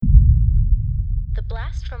The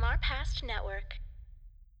Blast from Our Past Network.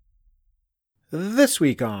 This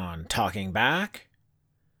week on Talking Back,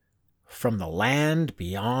 from the land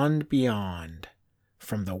beyond beyond,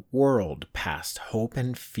 from the world past hope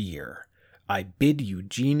and fear, I bid you,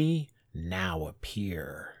 genie, now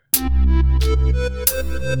appear.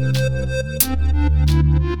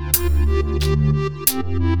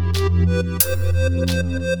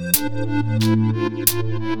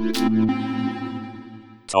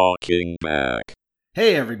 Talking Back.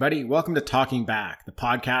 Hey everybody, welcome to Talking Back, the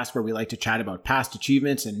podcast where we like to chat about past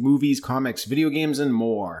achievements in movies, comics, video games, and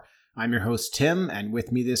more. I'm your host Tim, and with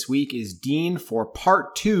me this week is Dean for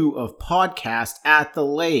part 2 of Podcast at the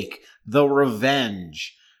Lake, The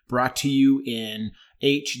Revenge, brought to you in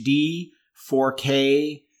HD,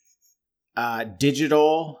 4K,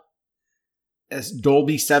 digital,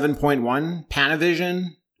 Dolby 7.1,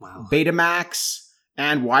 Panavision, Wow. Betamax,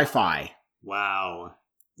 and Wi-Fi. Wow.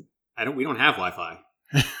 We don't have Wi-Fi.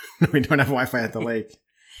 We don't have Wi-Fi at the lake.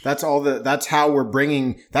 That's how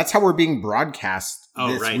we're being broadcast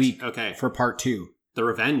this week. Okay. For part 2. The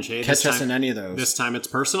Revenge, hey? Catch us in any of those. This time it's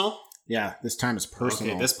personal? Yeah, this time it's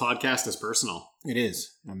personal. Okay, this podcast is personal. It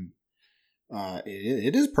is.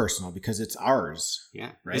 It is personal because it's ours.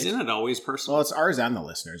 Yeah. Right? Isn't it always personal? Well, it's ours and the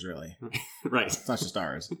listeners, really. Right. It's not just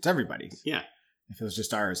ours. It's everybody's. Yeah. If it was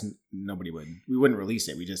just ours, we wouldn't release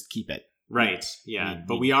it. We just keep it. Right. Yeah.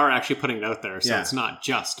 But we are actually putting it out there, so it's not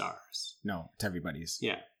just ours. No, it's everybody's.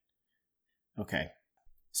 Yeah. Okay.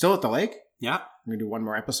 Still at the lake? Yeah. We're going to do one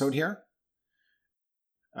more episode here.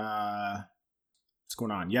 What's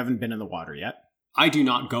going on? You haven't been in the water yet? I do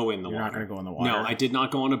not go in the water. You're not going to go in the water? No, I did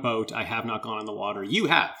not go on a boat. I have not gone in the water. You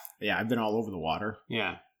have. Yeah, I've been all over the water.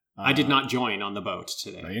 Yeah. I did not join on the boat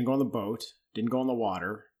today. No, you didn't go on the boat. Didn't go in the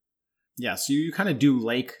water. Yeah, so you kind of do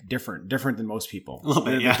lake different than most people. A little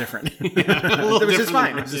bit, yeah. Different. Yeah, Which is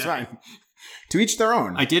fine. Which is fine. To each their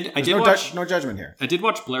own. I did no watch... no judgment here. I did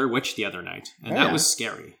watch Blair Witch the other night, and that was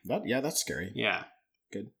scary. That's scary. Yeah.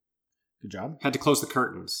 Good job. Had to close the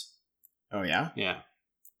curtains. Oh, yeah? Yeah. I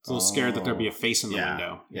was a little scared that there'd be a face in the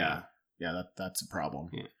window. Yeah, that's a problem.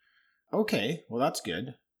 Yeah. Okay, well, that's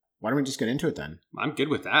good. Why don't we just get into it then? I'm good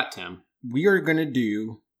with that, Tim. We are going to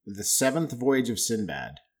do The Seventh Voyage of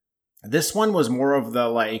Sinbad. This one was more of the,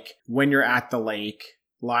 like, when you're at the lake,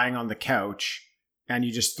 lying on the couch, and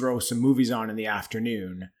you just throw some movies on in the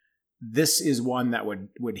afternoon. This is one that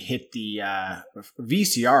would hit the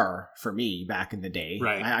VCR for me back in the day.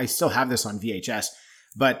 Right. I still have this on VHS.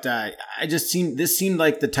 But this seemed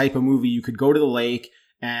like the type of movie you could go to the lake,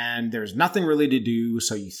 and there's nothing really to do,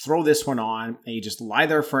 so you throw this one on, and you just lie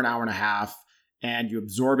there for an hour and a half, and you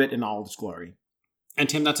absorb it in all its glory. And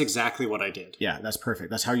Tim, that's exactly what I did. Yeah, that's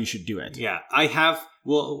perfect. That's how you should do it. Yeah, I have,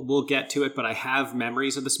 we'll get to it, but I have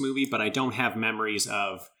memories of this movie, but I don't have memories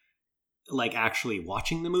of, like, actually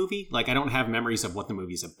watching the movie. Like, I don't have memories of what the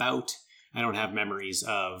movie's about. I don't have memories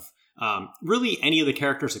of really any of the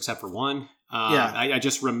characters except for one. I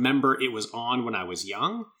just remember it was on when I was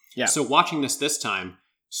young. Yeah. So watching this time,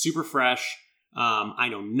 super fresh. I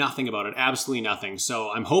know nothing about it, absolutely nothing.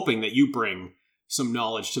 So I'm hoping that you bring some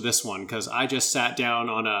knowledge to this one, because I just sat down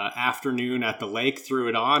on an afternoon at the lake, threw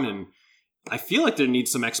it on, and I feel like there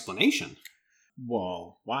needs some explanation.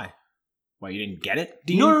 Well, why? Why, you didn't get it,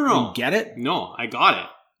 Dean? No. You didn't get it? No, I got it.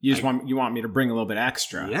 You want me to bring a little bit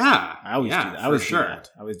extra? Yeah. I always do that. I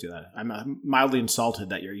always do that. I'm mildly insulted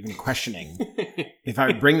that you're even questioning if I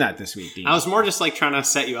would bring that this week, Dean. I was more just like trying to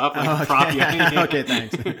set you up, like prop you. Okay,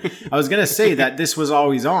 thanks. I was going to say that this was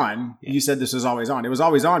always on. Yeah. You said this was always on. It was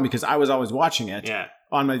always on because I was always watching it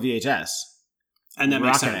on my VHS. And that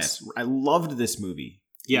makes sense. I loved this movie.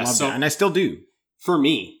 Yeah, and I still do. For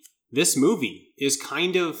me, this movie is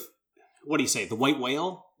kind of, what do you say, the white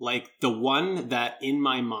whale? Like the one that in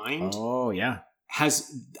my mind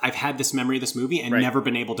I've had this memory of this movie and never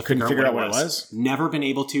been able to figure out what it was. Never been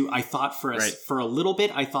able to. I thought for a little bit,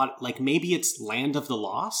 I thought like maybe it's Land of the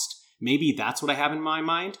Lost. Maybe that's what I have in my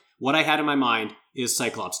mind. What I had in my mind is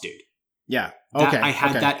Cyclops dude. Yeah. Okay. I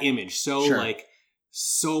had that image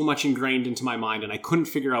so much ingrained into my mind, and I couldn't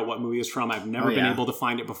figure out what movie it was from. I've never been able to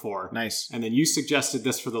find it before. Nice. And then you suggested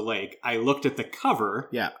this for the lake. I looked at the cover.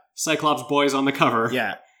 Yeah. Cyclops boys on the cover.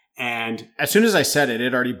 Yeah. And as soon as I said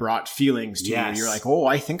it already brought feelings to you. You're like, oh,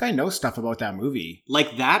 I think I know stuff about that movie.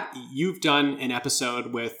 Like that, you've done an episode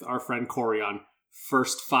with our friend Corey on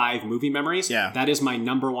first 5 movie memories. Yeah. That is my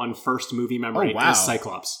number 1 first movie memory is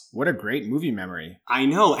Cyclops. What a great movie memory. I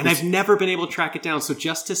know. And I've never been able to track it down. So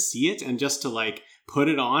just to see it and just to like put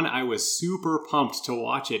it on, I was super pumped to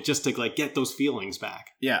watch it just to like get those feelings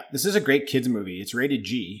back. Yeah. This is a great kids movie. It's rated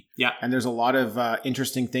G. Yeah. And there's a lot of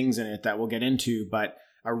interesting things in it that we'll get into. But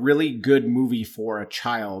a really good movie for a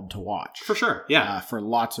child to watch. For sure, yeah. For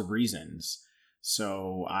lots of reasons.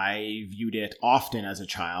 So I viewed it often as a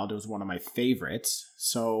child. It was one of my favorites.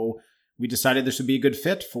 So we decided this would be a good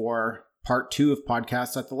fit for part 2 of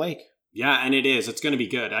Podcasts at the Lake. Yeah, and it is. It's going to be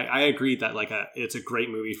good. I agree that it's a great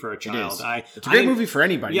movie for a child. It's a great movie for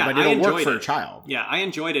anybody, but it'll work for a child. Yeah, I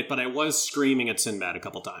enjoyed it, but I was screaming at Sinbad a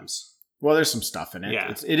couple times. Well, there's some stuff in it.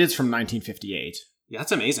 Yeah. It is from 1958. Yeah,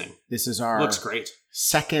 that's amazing. This is our Looks great.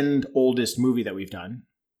 second oldest movie that we've done.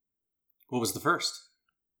 What was the first?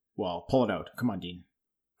 Well, pull it out. Come on, Dean.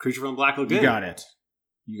 Creature from Black Lagoon. You got it.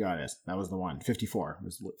 That was the one. 54.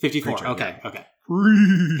 54. Creature, okay. yeah. Okay.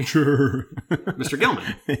 Creature. Mr.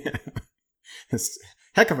 Gilman. Yeah.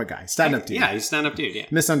 Heck of a guy. Stand-up dude. Yeah, he's stand-up dude. Yeah.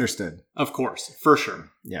 Misunderstood. Of course. For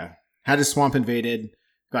sure. Yeah. Had his swamp invaded.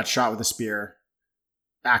 Got shot with a spear.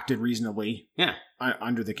 Acted reasonably. Yeah.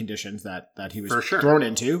 Under the conditions that he was For sure. thrown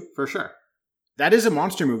into. For sure. That is a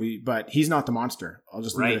monster movie, but he's not the monster. I'll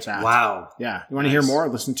just leave it at that. Wow. Yeah. You want to hear more?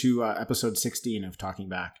 Listen to episode 16 of Talking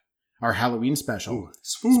Back. Our Halloween special. Ooh,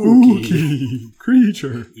 spooky.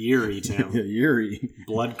 Creature. Eerie, Tim. Yeah, eerie.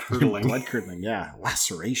 Blood curdling. Blood curdling, yeah.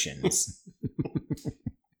 Lacerations.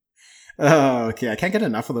 Oh, okay. I can't get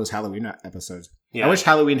enough of those Halloween episodes. Yeah. I wish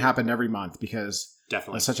Halloween happened every month because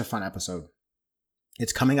Definitely. it's such a fun episode.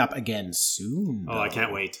 It's coming up again soon. Oh, I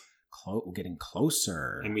can't wait. We're getting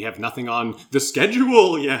closer. And we have nothing on the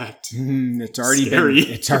schedule yet. It's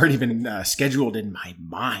already been scheduled in my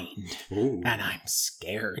mind. Ooh. And I'm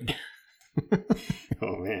scared.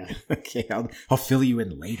 Oh, man. Okay, I'll fill you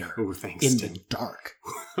in later. Oh, thanks. In the dark.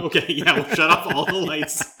 Okay, yeah, we'll shut off all the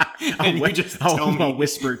lights. And you just tell me. I'll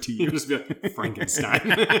whisper to you. You just be like,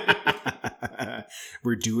 Frankenstein.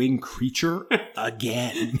 We're doing Creature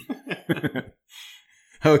again.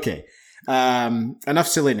 Okay. Enough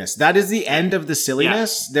silliness. That is the end of the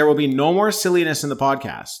silliness. Yeah. There will be no more silliness in the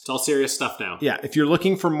podcast. It's all serious stuff now. Yeah. If you're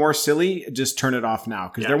looking for more silly, just turn it off now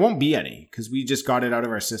because there won't be any because we just got it out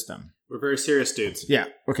of our system. We're very serious dudes. Yeah.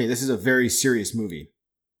 Okay. This is a very serious movie.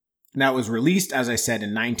 Now, it was released, as I said,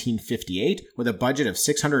 in 1958 with a budget of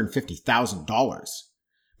 $650,000,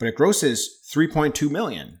 but it grosses $3.2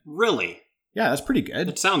 million. Really? Yeah, that's pretty good.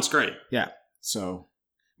 It sounds great. Yeah. So,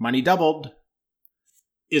 money doubled.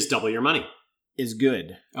 Is double your money. Is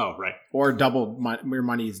good. Oh, right. Or doubled, your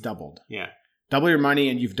money is doubled. Yeah. Double your money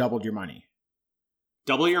and you've doubled your money.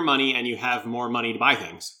 Double your money and you have more money to buy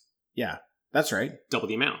things. Yeah, that's right. Double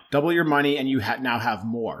the amount. Double your money and you now have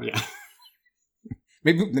more. Yeah.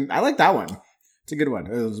 Maybe I like that one. It's a good one.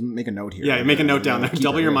 Let's make a note here. Yeah, make a note down there.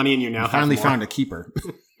 Double your money and you now finally have more. Found a keeper.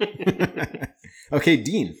 Okay,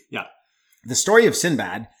 Dean. Yeah. The story of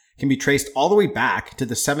Sinbad can be traced all the way back to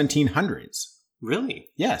the 1700s. Really?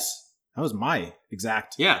 Yes. That was my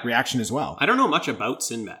exact reaction as well. I don't know much about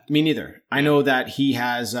Sinbad. Me neither. I know that he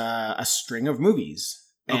has a string of movies.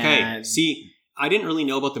 Okay. See, I didn't really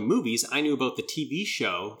know about the movies. I knew about the TV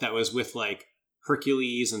show that was with like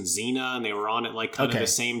Hercules and Xena, and they were on at like kind of the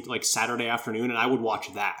same like Saturday afternoon, and I would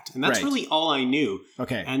watch that. And that's really all I knew.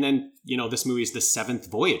 Okay. And then, this movie is the 7th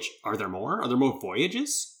voyage. Are there more? Are there more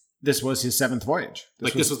voyages? This was his 7th voyage.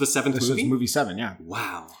 This was the 7th movie? This was movie 7, yeah.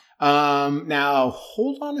 Wow. Now,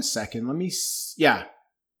 hold on a second. Let me...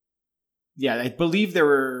 Yeah, I believe there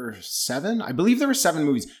were 7. I believe there were 7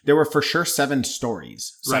 movies. There were for sure 7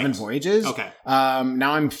 stories. 7 voyages. Okay.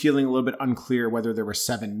 Now I'm feeling a little bit unclear whether there were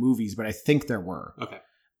 7 movies, but I think there were. Okay.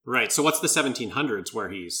 Right. So what's the 1700s where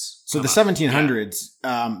he's... So the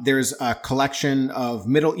 1700s, there's a collection of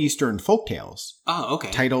Middle Eastern folktales. Oh,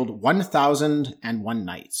 okay. Titled 1001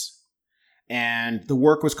 Nights. And the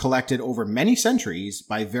work was collected over many centuries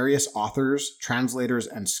by various authors, translators,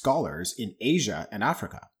 and scholars in Asia and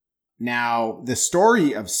Africa. Now, the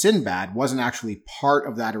story of Sinbad wasn't actually part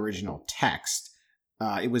of that original text.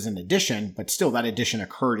 It was an addition, but still that addition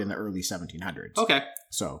occurred in the early 1700s. Okay.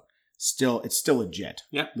 So it's still legit.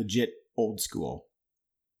 Yeah. Legit old school.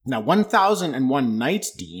 Now, 1001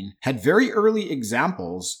 Nights, Dean, had very early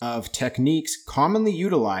examples of techniques commonly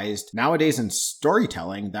utilized nowadays in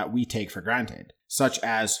storytelling that we take for granted, such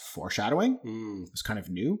as foreshadowing. It was kind of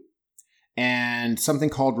new. And something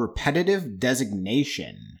called repetitive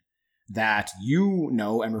designation that you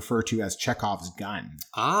know and refer to as Chekhov's gun.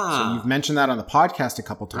 So you've mentioned that on the podcast a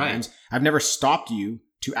couple times. Right. I've never stopped you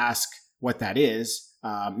to ask what that is.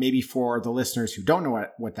 Maybe for the listeners who don't know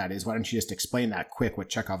what that is, why don't you just explain that quick, what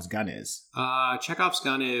Chekhov's gun is? Chekhov's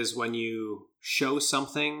gun is when you show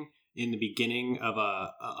something in the beginning of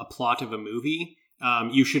a plot of a movie,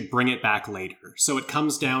 you should bring it back later. So it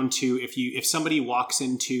comes down to if somebody walks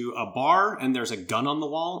into a bar and there's a gun on the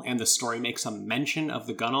wall and the story makes a mention of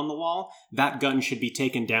the gun on the wall, that gun should be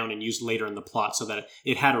taken down and used later in the plot so that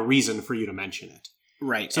it had a reason for you to mention it.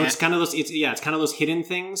 Right. So it's kind of those hidden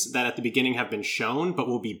things that at the beginning have been shown but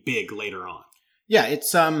will be big later on. Yeah,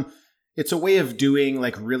 it's a way of doing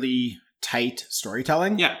like really tight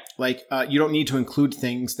storytelling. Yeah. Like you don't need to include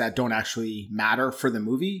things that don't actually matter for the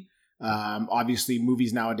movie. Obviously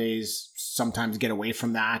movies nowadays sometimes get away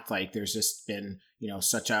from that. Like there's just been,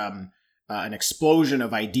 such an explosion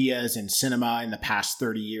of ideas in cinema in the past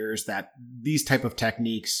 30 years that these type of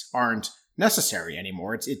techniques aren't necessary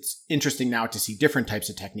anymore. It's interesting now to see different types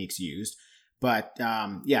of techniques used. But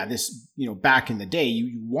this, back in the day,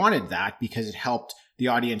 you wanted that because it helped the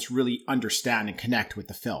audience really understand and connect with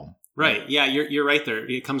the film. Right. Yeah, you're right there.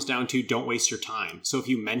 It comes down to don't waste your time. So if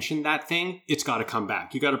you mention that thing, it's got to come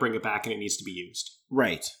back. You got to bring it back and it needs to be used.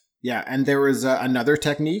 Right. Yeah. And there was another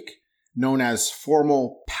technique known as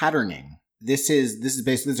formal patterning. This is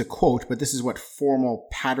basically a quote, but this is what formal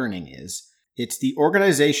patterning is. It's the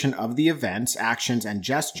organization of the events, actions, and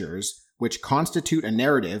gestures which constitute a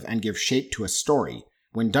narrative and give shape to a story.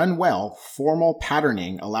 When done well, formal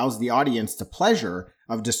patterning allows the audience the pleasure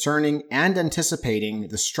of discerning and anticipating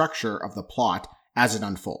the structure of the plot as it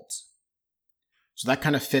unfolds. So that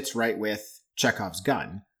kind of fits right with Chekhov's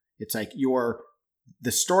gun. It's like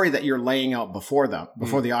the story that you're laying out before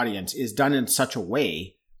the audience is done in such a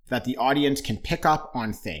way that the audience can pick up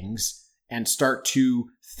on things and start to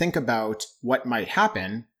think about what might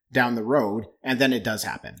happen down the road, and then it does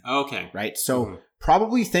happen. Okay. Right? So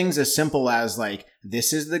probably things as simple as like,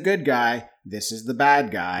 this is the good guy, this is the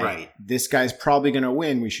bad guy. Right. This guy's probably going to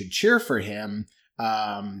win. We should cheer for him.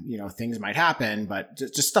 Things might happen, but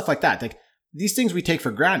just stuff like that. Like these things we take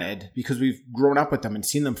for granted because we've grown up with them and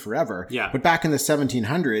seen them forever. Yeah. But back in the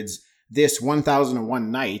 1700s, this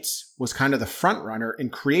 1001 Nights was kind of the front runner in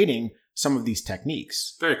creating some of these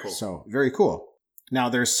techniques. Very cool. So very cool. Now,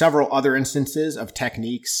 there's several other instances of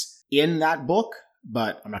techniques in that book,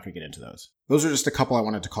 but I'm not going to get into those. Those are just a couple I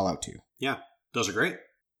wanted to call out to you. Yeah, those are great.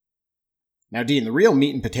 Now, Dean, the real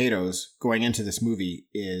meat and potatoes going into this movie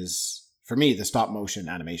is, for me, the stop motion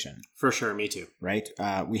animation. For sure, me too. Right?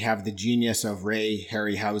 We have the genius of Ray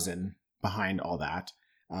Harryhausen behind all that.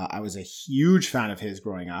 I was a huge fan of his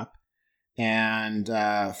growing up. And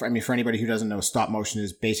for anybody who doesn't know, stop motion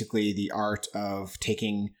is basically the art of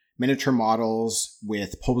taking miniature models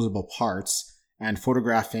with posable parts and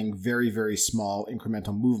photographing very, very small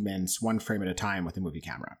incremental movements, one frame at a time with a movie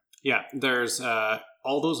camera. Yeah, there's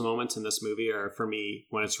all those moments in this movie are, for me,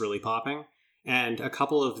 when it's really popping. And a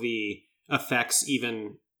couple of the effects,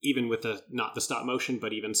 even with not the stop motion,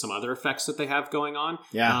 but even some other effects that they have going on.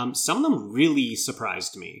 Yeah. Some of them really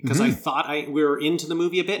surprised me because I thought we were into the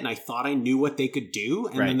movie a bit and I thought I knew what they could do.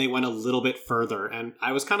 And then they went a little bit further and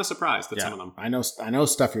I was kind of surprised at some of them. I know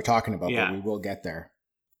stuff you're talking about, but we will get there.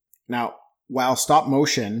 Now, while stop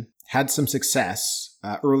motion had some success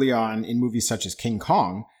early on in movies such as King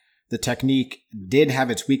Kong, the technique did have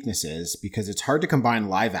its weaknesses because it's hard to combine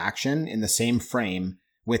live action in the same frame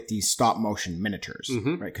with these stop motion miniatures,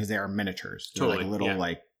 right? Because they are miniatures. They're like little,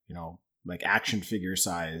 like action figure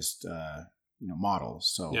sized,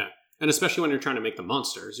 models. So yeah, and especially when you're trying to make the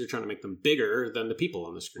monsters, you're trying to make them bigger than the people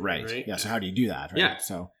on the screen, right? Yeah. So how do you do that? Right? Yeah.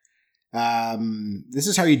 So this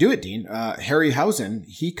is how you do it, Dean. Harryhausen,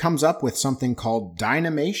 he comes up with something called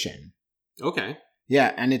dynamation. Okay.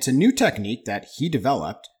 Yeah, and it's a new technique that he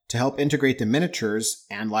developed to help integrate the miniatures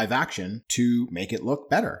and live action to make it look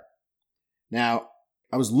better. Now,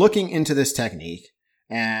 I was looking into this technique,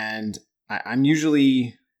 and I'm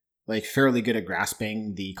usually like fairly good at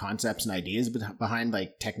grasping the concepts and ideas behind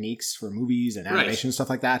like techniques for movies and animation and stuff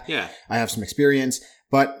like that. Yeah. I have some experience,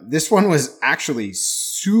 but this one was actually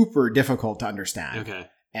super difficult to understand. Okay.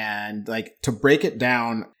 And like to break it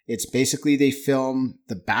down, it's basically they film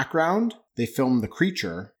the background, they film the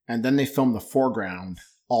creature, and then they film the foreground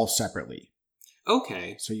all separately.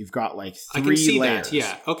 Okay. So you've got like 3 I can see layers. That.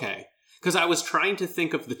 Yeah. Okay. Because I was trying to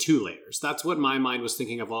think of the 2 layers. That's what my mind was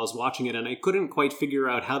thinking of while I was watching it, and I couldn't quite figure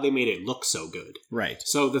out how they made it look so good. Right.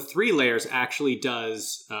 So the 3 layers actually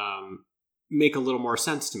does make a little more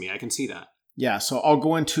sense to me. I can see that. Yeah, so I'll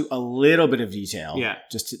go into a little bit of detail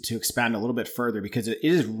just to expand a little bit further because it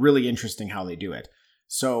is really interesting how they do it.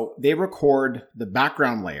 So they record the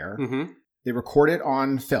background layer, they record it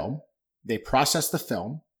on film, they process the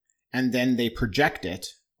film, and then they project it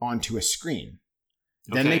onto a screen.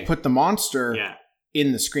 Then they put the monster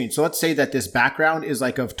in the screen. So let's say that this background is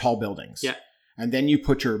like of tall buildings. Yeah. And then you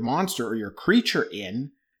put your monster or your creature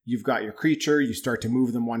in, you've got your creature, you start to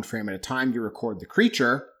move them one frame at a time, you record the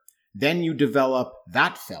creature, then you develop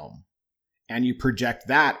that film and you project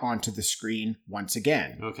that onto the screen once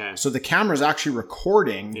again. Okay. So the camera is actually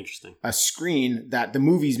recording a screen that the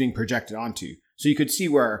movie's being projected onto. So you could see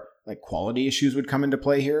where like quality issues would come into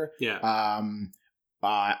play here. Yeah.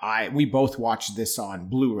 We both watched this on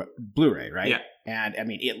Blu-ray, right? Yeah. And I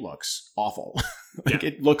mean, it looks awful.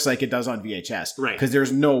 It looks like it does on VHS, right? Because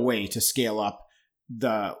there's no way to scale up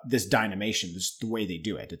this dynamation, the way they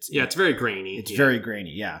do it. It's very grainy. It's very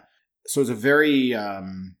grainy, yeah. So it's a very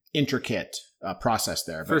intricate process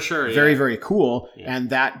there, but for sure. Very, very cool. Yeah. And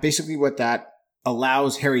that basically what that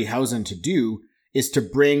allows Harryhausen to do is to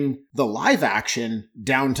bring the live action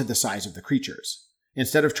down to the size of the creatures.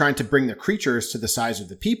 Instead of trying to bring the creatures to the size of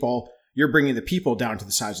the people, you're bringing the people down to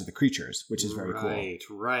the size of the creatures, which is very cool.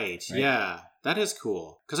 Right. Yeah, that is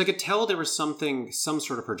cool. Because I could tell there was some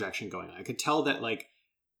sort of projection going on. I could tell that like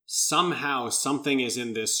somehow something is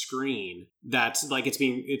in this screen that's like it's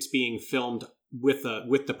being filmed with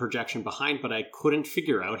the projection behind, but I couldn't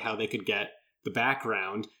figure out how they could get the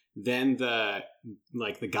background, then the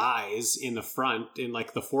guys in the front in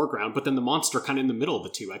like the foreground, but then the monster kind of in the middle of the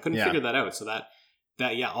two. I couldn't figure that out. So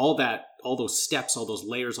all those steps, all those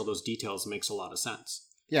layers, all those details makes a lot of sense.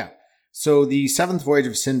 Yeah. So the Seventh Voyage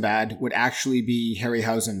of Sinbad would actually be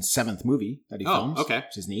Harryhausen's 7th movie that he films,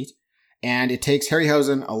 which is neat. And it takes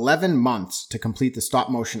Harryhausen 11 months to complete the stop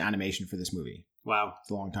motion animation for this movie. Wow. It's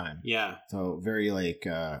a long time. Yeah. So very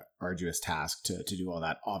arduous task to do all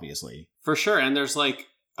that, obviously. For sure. And there's like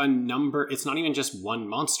a number, it's not even just one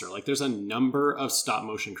monster. Like there's a number of stop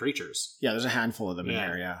motion creatures. Yeah, there's a handful of them in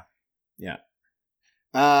there, yeah.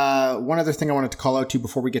 One other thing I wanted to call out to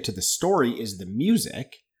before we get to the story is the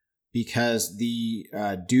music, because the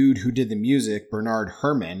dude who did the music, Bernard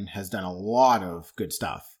Herrmann, has done a lot of good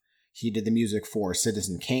stuff. He did the music for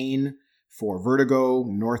Citizen Kane, for Vertigo,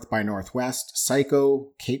 North by Northwest,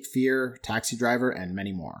 Psycho, Cape Fear, Taxi Driver, and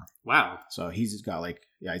many more. Wow. So he's got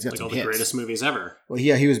he's got some all hits. The greatest movies ever. Well,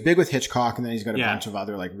 yeah, he was big with Hitchcock, and then he's got a bunch of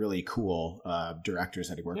other like really cool directors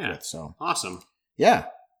that he worked with. So awesome. Yeah.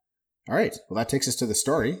 All right. Well, that takes us to the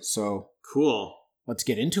story. So cool. Let's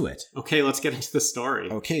get into it. Okay, let's get into the story.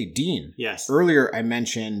 Okay, Dean. Yes. Earlier I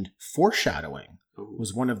mentioned foreshadowing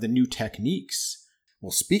was one of the new techniques.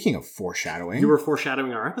 Well, speaking of foreshadowing... You were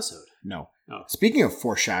foreshadowing our episode. No. Oh. Speaking of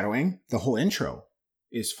foreshadowing, the whole intro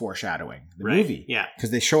is foreshadowing the movie. Yeah. Because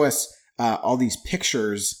they show us all these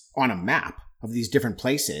pictures on a map of these different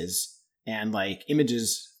places and like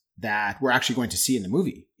images that we're actually going to see in the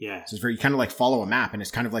movie. Yeah. So it's very, you kind of like follow a map and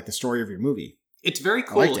it's kind of like the story of your movie. It's very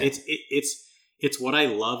cool. It's what I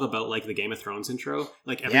love about like the Game of Thrones intro.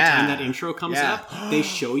 Like every time that intro comes up, they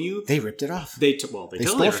show you. They ripped it off. They totally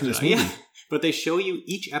stole from this movie. Yeah. But they show you,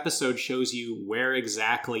 each episode shows you where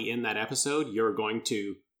exactly in that episode you're going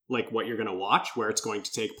to, like what you're going to watch, where it's going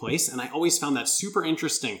to take place. And I always found that super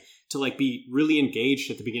interesting to like be really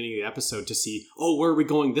engaged at the beginning of the episode to see, where are we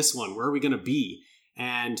going this one? Where are we going to be?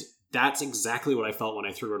 And that's exactly what I felt when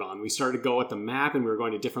I threw it on. We started to go at the map and we were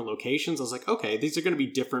going to different locations. I was like, okay, these are going to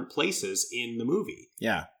be different places in the movie.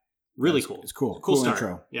 Yeah. Really cool. It's cool. Cool start.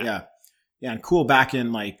 Intro. Yeah. Yeah, and cool back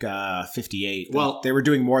in like 58. Well, they were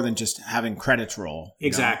doing more than just having credits roll.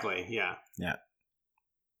 Exactly. Yeah.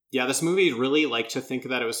 Yeah, this movie really like to think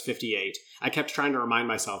that it was 58. I kept trying to remind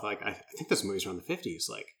myself, like, I think this movie's around the 50s.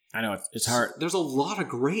 Like, I know it's hard. There's a lot of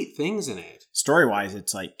great things in it. Story wise,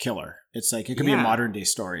 it's like killer. It's like it could be a modern day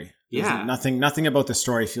story. Nothing about the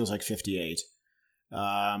story feels like 58.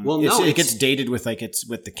 It gets dated with like it's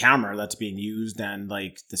with the camera that's being used and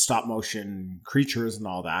like the stop motion creatures and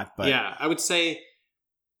all that. But yeah, I would say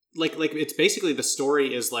like it's basically the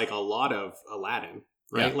story is like a lot of Aladdin,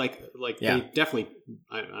 right? Yeah. They definitely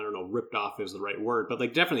I don't know, ripped off is the right word, but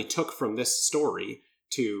like definitely took from this story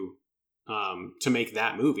to make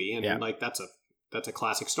that movie, and like that's a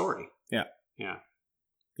classic story. Yeah.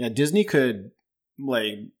 Disney could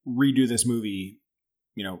like redo this movie.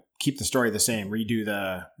 Keep the story the same, redo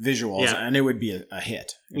the visuals, and it would be a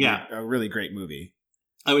hit. A really great movie.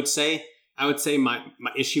 I would say my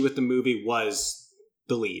issue with the movie was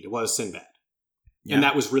the lead, was Sinbad. Yeah. And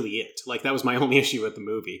that was really it. Like, that was my only issue with the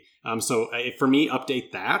movie. So for me,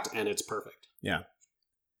 update that, and it's perfect. Yeah.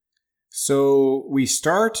 So we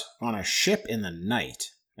start on a ship in the night,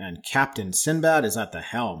 and Captain Sinbad is at the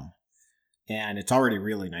helm. And it's already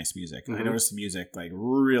really nice music. Mm-hmm. I noticed the music like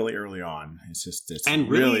really early on. It's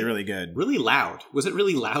really, really good. Really loud. Was it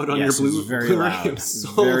really loud on your Blu-ray? Very loud.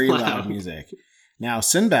 So very loud music. Now,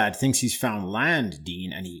 Sinbad thinks he's found land,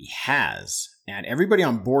 Dean, and he has. And everybody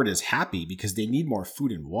on board is happy because they need more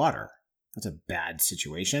food and water. That's a bad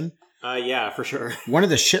situation. Yeah, for sure. One of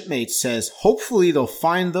the shipmates says, hopefully they'll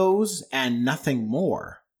find those and nothing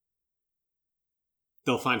more.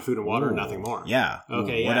 They'll find food and water and nothing more. Yeah.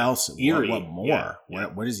 Okay, What else? Eerie. What more? Yeah.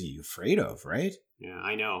 What is he afraid of, right? Yeah,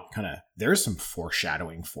 I know. There's some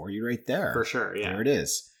foreshadowing for you right there. For sure, yeah. There it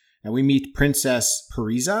is. And we meet Princess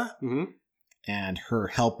Pariza and her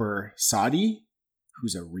helper Saadi,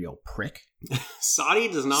 who's a real prick. Saadi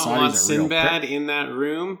does not want Sinbad in that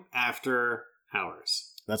room after hours.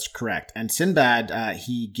 That's correct. And Sinbad,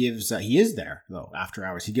 he is there, though, after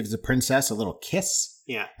hours. He gives the princess a little kiss.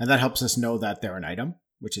 Yeah. And that helps us know that they're an item,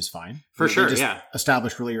 which is fine. For sure, they just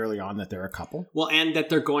established really early on that they're a couple. Well, and that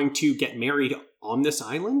they're going to get married on this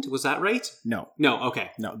island. Was that right? No.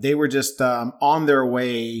 Okay. No, they were just on their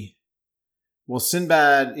way. Well,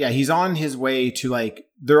 Sinbad, he's on his way to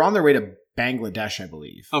they're on their way to Bangladesh, I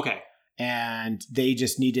believe. Okay. And they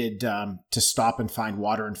just needed to stop and find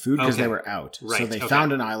water and food because they were out. Right. So they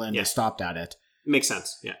found an island. They stopped at it. Makes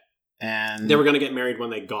sense. Yeah. And they were going to get married when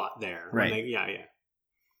they got there. Right.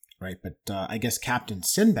 Right. But I guess Captain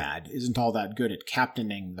Sinbad isn't all that good at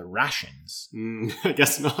captaining the rations. I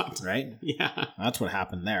guess not. Right? Yeah. That's what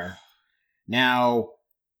happened there. Now,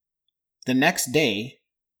 the next day,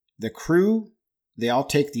 the crew, they all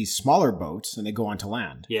take these smaller boats and they go onto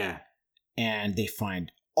land. Yeah. And they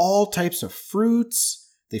find all types of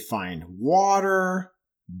fruits. They find water.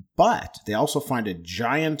 But they also find a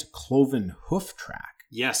giant cloven hoof track.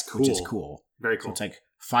 Yes, cool. Which is cool. Very cool. So it's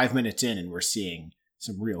 5 minutes in and we're seeing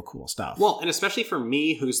some real cool stuff. Well, and especially for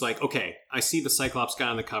me, who's okay, I see the Cyclops guy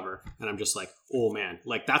on the cover, and I'm just oh man,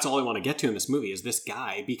 that's all I want to get to in this movie is this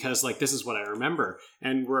guy, because this is what I remember.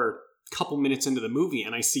 And we're a couple minutes into the movie,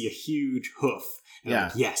 and I see a huge hoof. And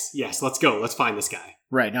I'm yes, let's go, let's find this guy.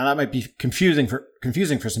 Right, now that might be confusing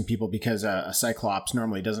for some people because a Cyclops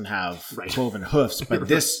normally doesn't have cloven hoofs, but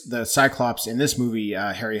the Cyclops in this movie,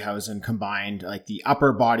 Harryhausen combined the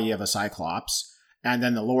upper body of a Cyclops and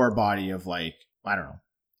then the lower body of I don't know.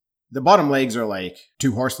 The bottom legs are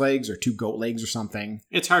 2 horse legs or 2 goat legs or something.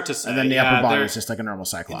 It's hard to say. And then the upper body is just a normal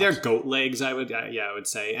Cyclops. They're goat legs, I would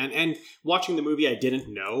say. And watching the movie, I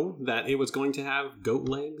didn't know that it was going to have goat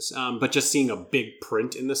legs. But just seeing a big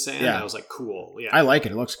print in the sand, I was cool. Yeah, I like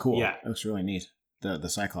it. It looks cool. Yeah, it looks really neat. The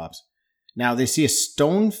Cyclops. Now they see a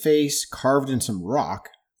stone face carved in some rock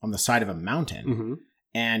on the side of a mountain,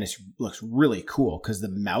 and it looks really cool because the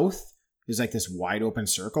mouth is this wide open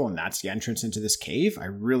circle, and that's the entrance into this cave. I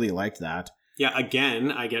really liked that. Yeah, again,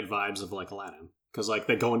 I get vibes of Aladdin. Because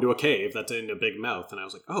they go into a cave that's in a big mouth, and I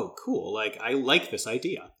was oh, cool. I like this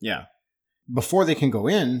idea. Yeah. Before they can go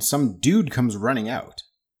in, some dude comes running out.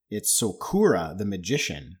 It's Sokura, the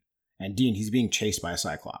magician. And Dean, he's being chased by a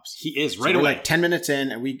Cyclops. He is, right away. 10 minutes in,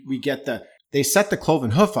 and we get they set the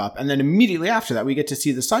cloven hoof up, and then immediately after that, we get to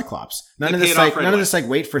see the Cyclops. None of this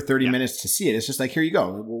wait for 30 minutes to see it. It's just here you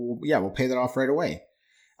go. We'll pay that off right away.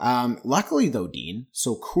 Luckily, though, Dean,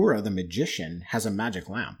 Sokura, the magician, has a magic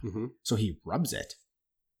lamp. So he rubs it.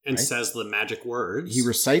 And says the magic words. He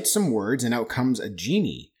recites some words, and out comes a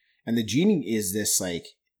genie. And the genie is this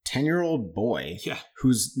 10-year-old boy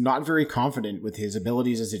who's not very confident with his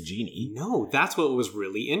abilities as a genie. No, that's what was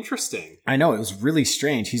really interesting. I know, it was really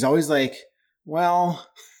strange. He's always well,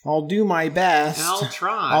 I'll do my best.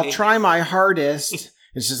 I'll try my hardest.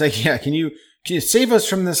 It's just can you save us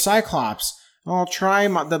from the Cyclops? I'll try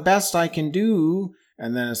the best I can do.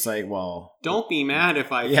 And then it's well... Don't be mad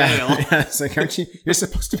if I fail. Yeah, it's aren't you... You're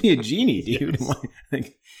supposed to be a genie, dude.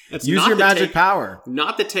 Yes. Use your magic power.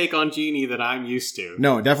 Not the take on genie that I'm used to.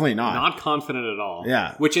 No, definitely not. Not confident at all.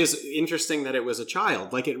 Yeah. Which is interesting that it was a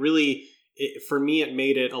child. It really... for me, it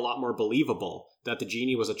made it a lot more believable that the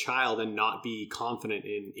genie was a child and not be confident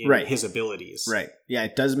in his abilities. Right. Yeah,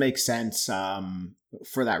 it does make sense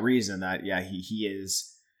for that reason that,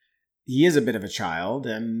 he is a bit of a child,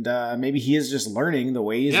 and maybe he is just learning the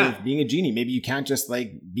ways of being a genie. Maybe you can't just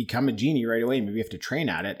become a genie right away. Maybe you have to train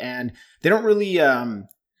at it. And they don't really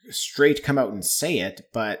straight come out and say it,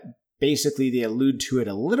 but basically they allude to it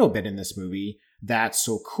a little bit in this movie that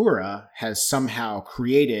Sokura has somehow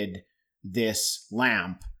created this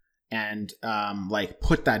lamp and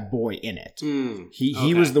put that boy in it.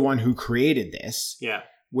 He was the one who created this. Yeah.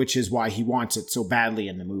 Which is why he wants it so badly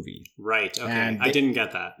in the movie. Right. Okay. And I didn't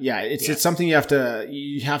get that. Yeah, it's something you have to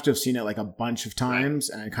have seen it a bunch of times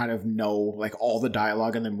and kind of know all the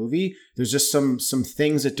dialogue in the movie. There's just some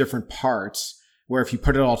things at different parts where if you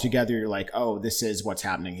put it all together, you're oh, this is what's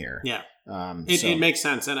happening here. Yeah. It makes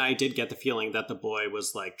sense. And I did get the feeling that the boy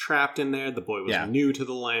was trapped in there. The boy was new to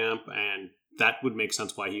the lamp, and that would make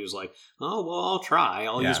sense why he was like, oh, well, I'll try.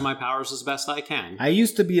 I'll use my powers as best I can. I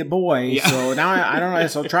used to be a boy, so now I don't know.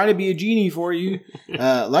 So I'll try to be a genie for you.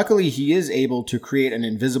 Luckily, he is able to create an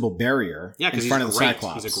invisible barrier in front of the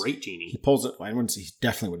Cyclops. He's a great genie. He pulls it. I wouldn't say, he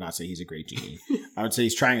definitely would not say he's a great genie. I would say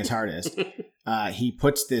he's trying his hardest. He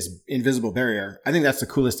puts this invisible barrier. I think that's the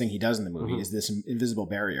coolest thing he does in the movie is this invisible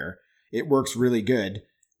barrier. It works really good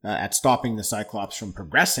at stopping the Cyclops from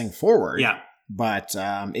progressing forward. Yeah. But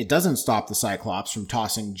it doesn't stop the Cyclops from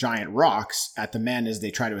tossing giant rocks at the men as they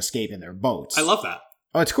try to escape in their boats. I love that.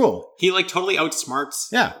 Oh, it's cool. He like totally outsmarts.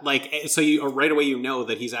 Yeah. Like, so you right away you know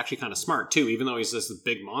that he's actually kind of smart too, even though he's this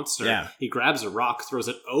big monster. Yeah. He grabs a rock, throws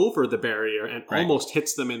it over the barrier, and almost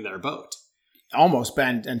hits them in their boat. Almost,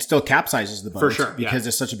 and still capsizes the boat. For sure. Because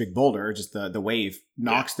it's such a big boulder, just the wave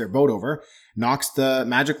knocks their boat over, knocks the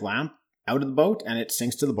magic lamp out of the boat, and it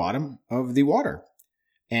sinks to the bottom of the water.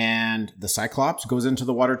 And the Cyclops goes into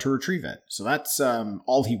the water to retrieve it. So that's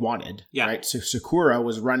all he wanted. Yeah. Right? So Sakura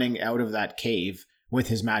was running out of that cave with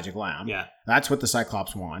his magic lamp. Yeah. That's what the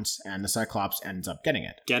Cyclops wants. And the Cyclops ends up getting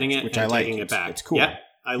it. Which I like. Taking it back. It's cool. Yeah.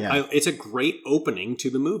 It's a great opening to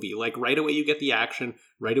the movie. Like right away you get the action.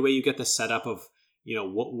 Right away you get the setup of,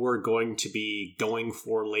 what we're going to be going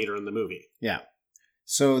for later in the movie. Yeah.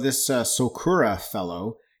 So this Sakura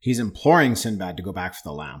fellow, he's imploring Sinbad to go back for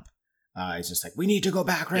the lamp. He's just like, we need to go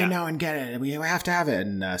back right now and get it. We have to have it.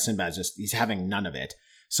 And Sinbad's he's having none of it.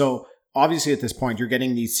 So obviously at this point, you're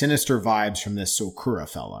getting these sinister vibes from this Sakura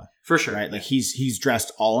fella. For sure. Right? Like he's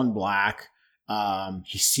dressed all in black.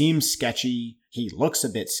 He seems sketchy. He looks a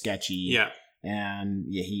bit sketchy. Yeah. And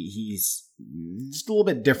he's just a little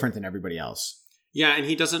bit different than everybody else. Yeah. And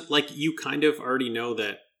he doesn't you kind of already know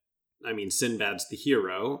that. I mean, Sinbad's the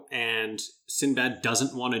hero, and Sinbad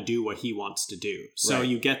doesn't want to do what he wants to do. So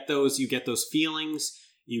you get those feelings,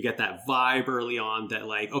 you get that vibe early on that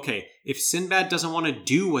okay, if Sinbad doesn't want to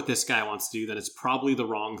do what this guy wants to do, then it's probably the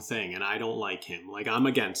wrong thing, and I don't like him. I'm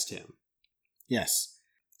against him. Yes.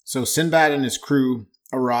 So Sinbad and his crew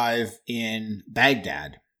arrive in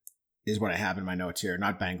Baghdad, is what I have in my notes here,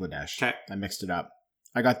 not Bangladesh. Okay. I mixed it up.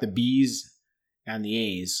 I got the B's and the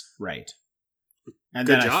A's right. And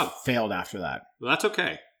Good then job. I failed after that. Well, that's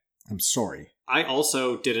okay. I'm sorry. I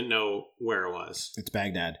also didn't know where it was. It's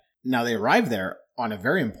Baghdad. Now, they arrive there on a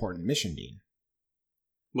very important mission, Dean.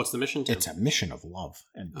 What's the mission, Tim? It's a mission of love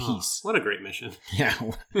and peace. What a great mission. Yeah.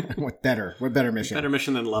 What better mission? Better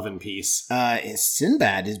mission than love and peace.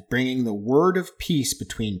 Sinbad is bringing the word of peace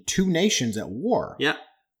between two nations at war. Yeah.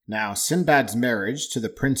 Now, Sinbad's marriage to the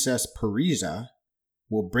Princess Pariza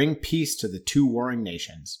will bring peace to the two warring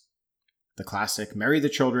nations. The classic, marry the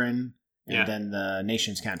children, and then the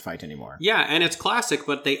nations can't fight anymore. Yeah, and it's classic,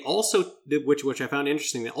 but they also, which I found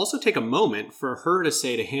interesting, they also take a moment for her to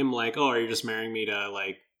say to him, oh, are you just marrying me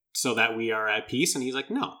to, so that we are at peace? And he's like,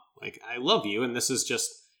 no, I love you, and this is just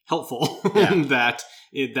helpful that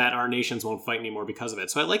our nations won't fight anymore because of it.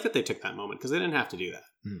 So I like that they took that moment, because they didn't have to do that.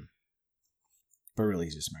 Mm. But really,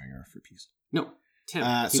 he's just marrying her for peace. No. Tim,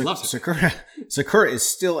 he loves it. Sakura is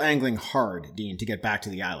still angling hard, Dean, to get back to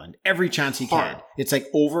the island. Every chance he can. It's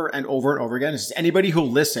over and over and over again. It's just anybody who'll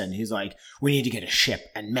listen, he's like, we need to get a ship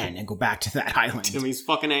and men and go back to that island. Tim, he's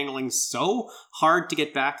fucking angling so hard to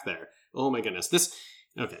get back there. Oh my goodness.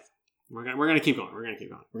 Okay. We're gonna keep going. We're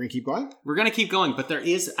gonna keep going, but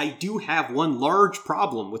I do have one large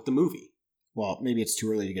problem with the movie. Well, maybe it's too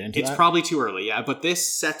early to get into that. It's probably too early, yeah, but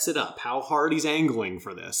this sets it up, how hard he's angling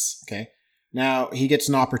for this. Okay. Now, he gets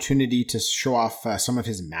an opportunity to show off some of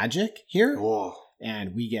his magic here. Oh.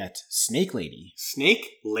 And we get Snake Lady. Snake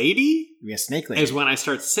Lady? We get Snake Lady. Is when I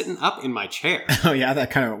start sitting up in my chair. Oh, yeah?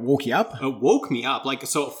 That kind of woke you up? It woke me up.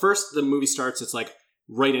 So first the movie starts, it's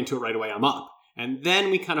right into it right away, I'm up. And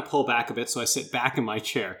then we kind of pull back a bit, so I sit back in my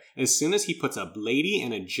chair. As soon as he puts a lady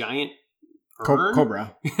in a giant urn.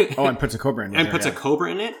 Cobra. Oh, and puts a cobra in it. And puts a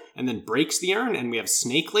cobra in it, and then breaks the urn, and we have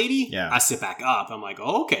Snake Lady. Yeah. I sit back up. I'm like,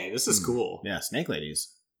 oh, okay, this is cool. Yeah, Snake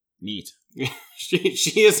Lady's neat.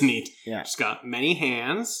 she is neat. Yeah. She's got many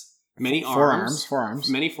hands, many arms. Forearms.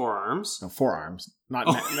 Many forearms. No, forearms. Not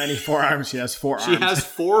many forearms. She has 4 arms. She has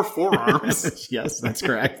 4 forearms. Yes, that's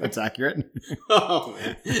correct. That's accurate. Oh,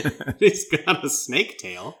 man. She's got a snake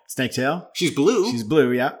tail. Snake tail? She's blue. She's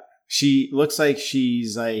blue, yeah. She looks like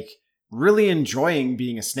she's really enjoying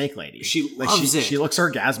being a snake lady. She loves it. She looks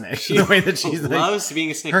orgasmic. The way that she's loves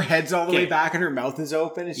being a snake. Her head's all the way back and her mouth is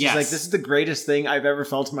open. And she's like, this is the greatest thing I've ever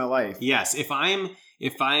felt in my life. Yes. If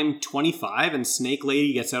I'm 25 and Snake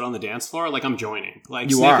Lady gets out on the dance floor, I'm joining.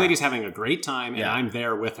 Snake Lady's having a great time and I'm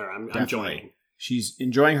there with her. I'm joining. She's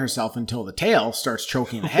enjoying herself until the tail starts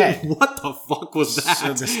choking the head. What the fuck was that?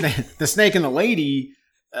 So the snake and the lady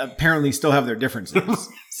apparently still have their differences.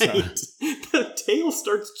 So. The tail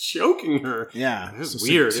starts choking her. Yeah. It's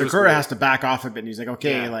weird. Sakura has to back off a bit, and he's like,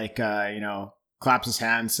 okay, claps his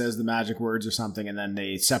hand, says the magic words or something, and then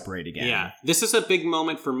they separate again. Yeah. This is a big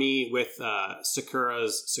moment for me with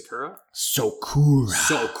Sakura's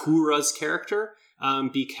character.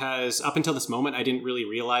 Because up until this moment, I didn't really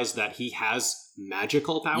realize that he has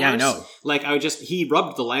magical powers. Yeah, I know. Like, he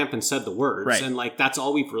rubbed the lamp and said the words, right. and like that's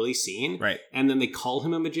all we've really seen. Right. And then they call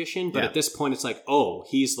him a magician, but at this point, it's like, oh,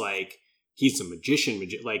 he's a magician,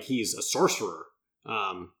 like he's a sorcerer.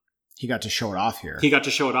 He got to show it off here.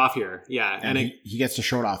 Yeah, and he gets to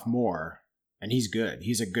show it off more, and he's good.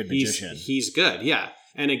 He's a good magician. He's good, yeah.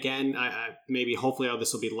 And again, hopefully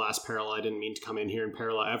this will be the last parallel. I didn't mean to come in here and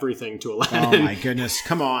parallel everything to Aladdin. Oh my goodness,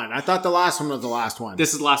 come on. I thought the last one was the last one.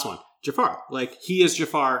 This is the last one. Jafar. Like, he is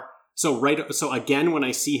Jafar. So again, when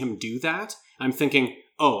I see him do that, I'm thinking,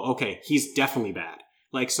 oh, okay, he's definitely bad.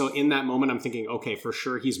 Like, so in that moment, I'm thinking, okay, for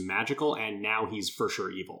sure he's magical, and now he's for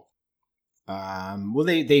sure evil. Well,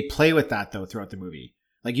 they play with that, though, throughout the movie.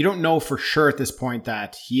 Like, you don't know for sure at this point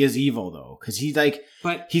that he is evil, though, because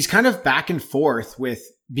he's kind of back and forth with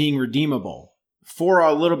being redeemable for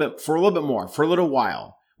a little bit more, for a little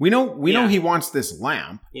while. We know he wants this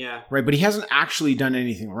lamp, right? But he hasn't actually done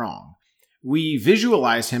anything wrong. We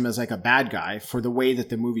visualize him as like a bad guy for the way that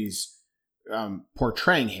the movie's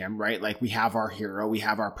portraying him, right? Like, we have our hero, we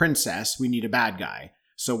have our princess, we need a bad guy,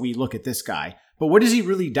 so we look at this guy. But what has he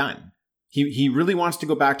really done? He really wants to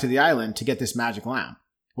go back to the island to get this magic lamp.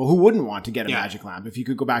 Well, who wouldn't want to get a magic lamp if you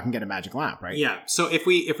could go back and get a magic lamp, right? Yeah. So if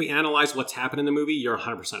we analyze what's happened in the movie, you're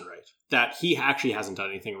 100% right. That he actually hasn't done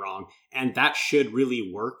anything wrong. And that should really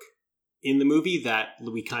work in the movie, that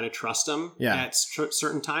we kind of trust him at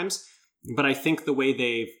certain times. But I think the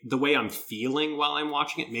way I'm feeling while I'm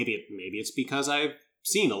watching it, maybe it's because I've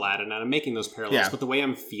seen Aladdin and I'm making those parallels, but the way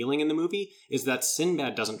I'm feeling in the movie is that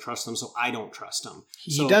Sinbad doesn't trust him, so I don't trust him.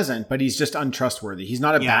 He doesn't, but he's just untrustworthy. He's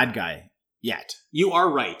not a bad guy. Yet. You are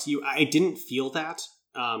right. I didn't feel that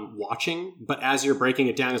watching, but as you're breaking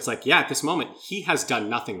it down, it's like, at this moment, he has done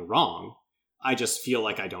nothing wrong. I just feel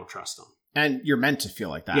like I don't trust him. And you're meant to feel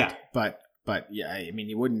like that. Yeah. But yeah, I mean,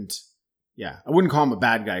 you wouldn't, I wouldn't call him a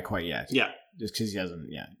bad guy quite yet. Yeah. Just because he hasn't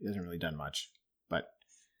really done much.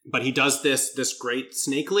 But he does this great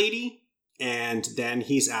snake lady, and then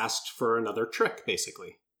he's asked for another trick,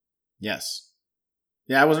 basically. Yes.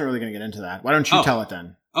 Yeah, I wasn't really going to get into that. Why don't you tell it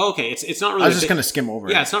then? Oh, okay. It's not really. I was just going to skim over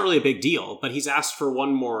it. Yeah, it's not really a big deal, but he's asked for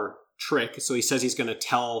one more trick. So he says he's going to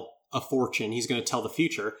tell a fortune. He's going to tell the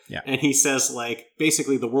future. Yeah. And he says, like,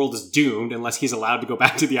 basically the world is doomed unless he's allowed to go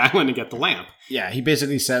back to the island and get the lamp. Yeah, he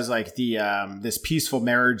basically says, like, this peaceful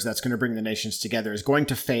marriage that's going to bring the nations together is going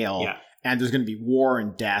to fail. Yeah. And there's going to be war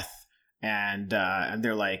and death. And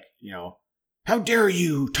they're like, how dare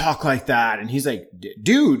you talk like that? And he's like,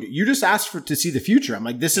 dude, you just asked to see the future. I'm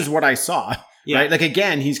like, this is what I saw. Yeah. Right? Like,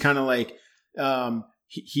 again, he's kind of like,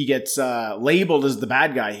 he gets labeled as the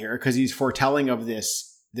bad guy here because he's foretelling of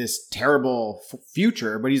this terrible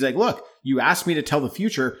future. But he's like, look, you asked me to tell the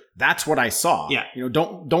future. That's what I saw. Yeah.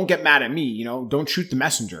 Don't get mad at me. Don't shoot the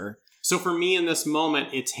messenger. So for me in this moment,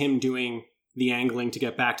 it's him doing the angling to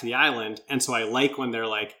get back to the island. And so I like when they're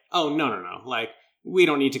like, oh, no. Like, we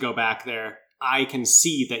don't need to go back there. I can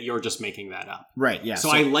see that you're just making that up. Right, yeah.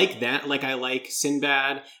 So I like that. Like, I like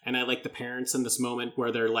Sinbad, and I like the parents in this moment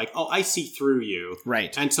where they're like, oh, I see through you.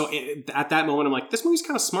 Right. And so at that moment, I'm like, this movie's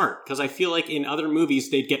kind of smart, because I feel like in other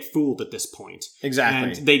movies, they'd get fooled at this point.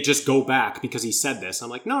 Exactly. And they just go back because he said this. I'm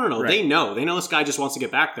like, no. Right. They know this guy just wants to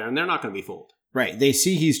get back there, and they're not going to be fooled. Right. They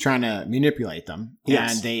see he's trying to manipulate them.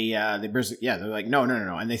 Yes. And they're like, no.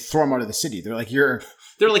 And they throw him out of the city. They're like,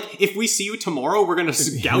 They're like, if we see you tomorrow, we're going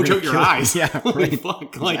to gouge out your eyes. Yeah, Holy right.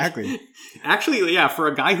 fuck. Like, exactly. Actually, yeah, for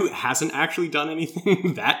a guy who hasn't actually done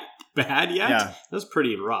anything that bad yet, that's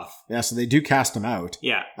pretty rough. Yeah, so they do cast him out.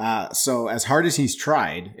 Yeah. So as hard as he's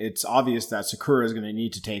tried, it's obvious that Sakura is going to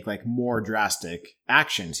need to take like more drastic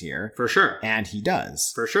actions here. For sure. And he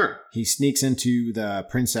does. For sure. He sneaks into the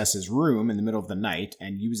princess's room in the middle of the night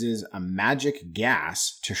and uses a magic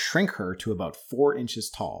gas to shrink her to about 4 inches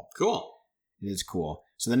tall. Cool. It is cool.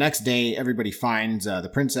 So the next day, everybody finds the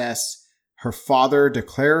princess. Her father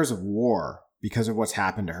declares war because of what's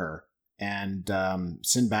happened to her. And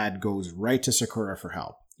Sinbad goes right to Sakura for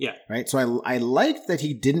help. Yeah. Right? So I liked that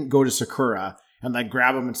he didn't go to Sakura and like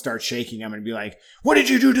grab him and start shaking him and be like, what did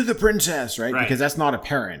you do to the princess? Right? Because that's not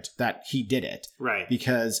apparent that he did it. Right.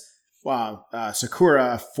 Because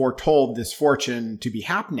Sakura foretold this fortune to be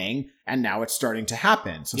happening and now it's starting to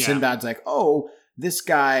happen. So Sinbad's like, oh, this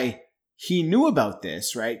guy, he knew about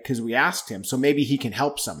this, right? Because we asked him. So maybe he can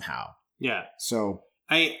help somehow. Yeah. So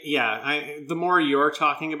The more you're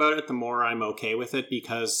talking about it, the more I'm okay with it,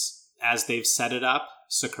 because as they've set it up,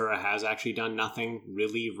 Sakura has actually done nothing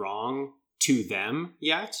really wrong to them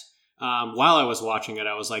yet. While I was watching it,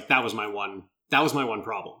 I was like, that was my one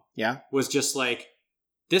problem. Yeah. Was just like,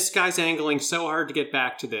 this guy's angling so hard to get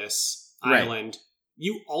back to this island.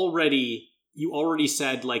 You already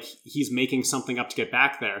said like he's making something up to get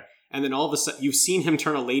back there. And then all of a sudden, you've seen him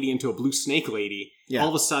turn a lady into a blue snake lady. Yeah. All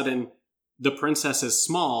of a sudden, the princess is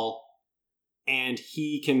small, and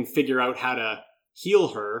he can figure out how to heal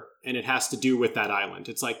her, and it has to do with that island.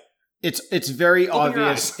 It's like, it's very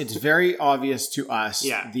obvious. It's very obvious to us,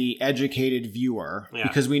 the educated viewer,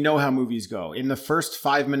 because we know how movies go. In the first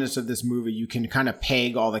 5 minutes of this movie, you can kind of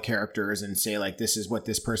peg all the characters and say, like, this is what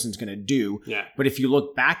this person's going to do. Yeah. But if you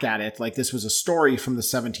look back at it, like, this was a story from the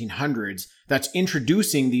 1700s that's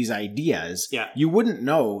introducing these ideas. Yeah. You wouldn't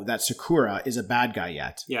know that Sakura is a bad guy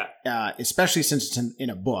yet. Yeah. Especially since it's in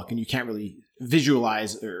a book, and you can't really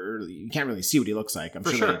visualize, or you can't really see what he looks like. I'm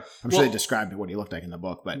sure they described what he looked like in the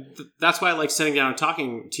book, but that's why I like sitting down and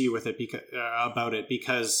talking to you with it about it,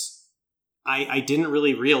 because I didn't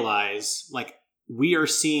really realize, like, we are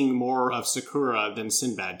seeing more of Sakura than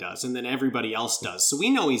Sinbad does, and then everybody else does. So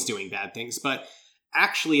we know he's doing bad things, but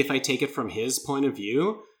actually, if I take it from his point of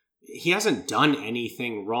view, he hasn't done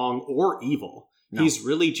anything wrong or evil. No. He's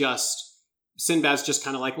really just, Sinbad's just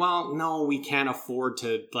kind of like, well, no, we can't afford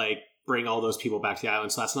to, like, bring all those people back to the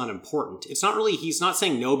island, so that's not important. It's not really, he's not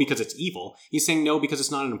saying no because it's evil. He's saying no because it's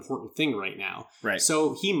not an important thing right now. Right.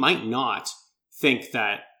 So he might not think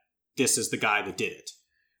that this is the guy that did it.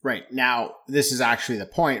 Right. Now, this is actually the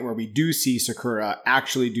point where we do see Sakura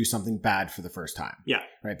actually do something bad for the first time. Yeah.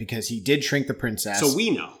 Right, because he did shrink the princess. So we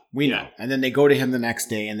know. We know. And then they go to him the next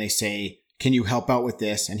day and they say, can you help out with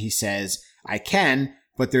this? And he says, I can,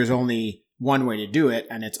 but there's only one way to do it,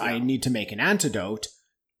 and it's I need to make an antidote.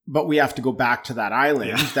 But we have to go back to that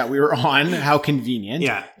island that we were on. How convenient.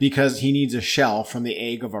 Yeah. Because he needs a shell from the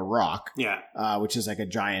egg of a rock. Yeah. Which is like a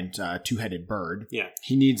giant two-headed bird. Yeah.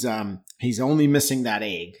 He needs, he's only missing that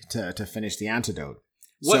egg to finish the antidote.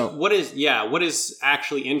 What is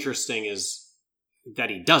actually interesting is that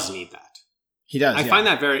he does need that. He does. I find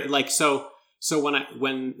that very, like, so when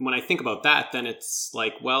I think about that, then it's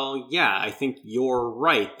like, well, yeah, I think you're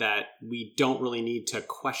right that we don't really need to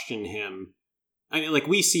question him. I mean, like,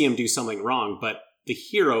 we see him do something wrong, but the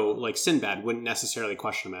hero, like Sinbad, wouldn't necessarily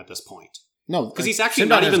question him at this point. No, because he's actually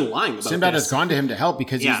not even lying about Sinbad has gone to him to help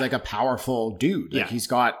because he's like a powerful dude. Like, he's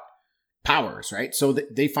got powers, right? So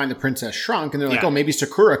they find the princess shrunk, and they're like, oh, maybe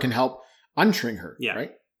Sakura can help unshrink her,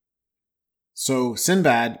 right? So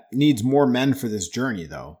Sinbad needs more men for this journey,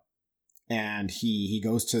 though. And he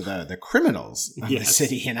goes to the criminals of the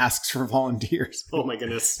city and asks for volunteers. Oh my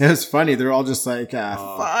goodness. It's funny. They're all just like,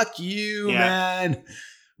 fuck you, man.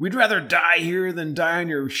 We'd rather die here than die on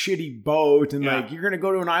your shitty boat. And like, you're going to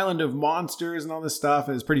go to an island of monsters and all this stuff.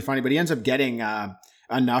 And it's pretty funny. But he ends up getting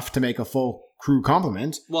enough to make a full crew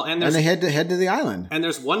complement. Well, and they head to the island. And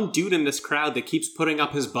there's one dude in this crowd that keeps putting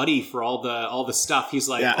up his buddy for all the stuff. He's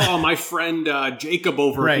like, oh, my friend Jacob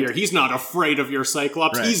over here. He's not afraid of your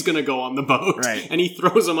Cyclops. Right. He's gonna go on the boat. Right. And he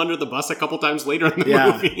throws him under the bus a couple times later in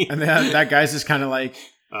the movie. And that guy's just kind of like,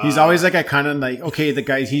 he's always like, I kind of like, okay, the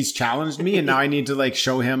guy, he's challenged me, and now I need to like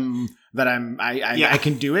show him that I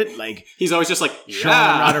can do it. Like, he's always just like, show him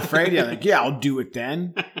I'm not afraid. Yeah, like, I'll do it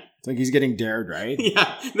then. It's like he's getting dared, right?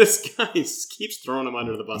 Yeah, this guy keeps throwing him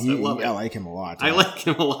under the bus. I love it. I like him a lot. I like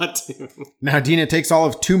him a lot, too. Now, Dean, it takes all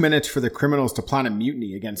of 2 minutes for the criminals to plan a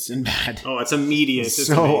mutiny against Sinbad. Oh, it's immediate. It's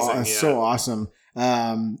amazing. So awesome.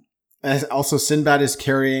 Also, Sinbad is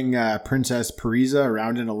carrying Princess Parisa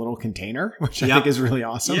around in a little container, which I think is really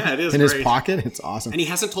awesome. Yeah, it is. In his pocket. It's awesome. And he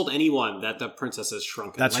hasn't told anyone that the princess is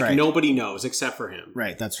shrunken. That's right. Nobody knows except for him.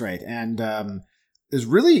 Right, that's right. And there's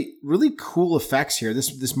really, really cool effects here.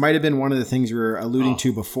 This might have been one of the things you were alluding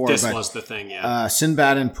to before. This was the thing,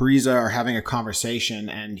 Sinbad and Parisa are having a conversation,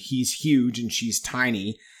 and he's huge and she's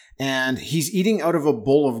tiny, and he's eating out of a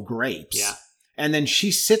bowl of grapes. Yeah. And then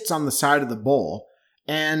she sits on the side of the bowl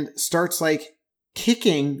and starts like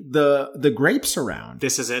kicking the grapes around.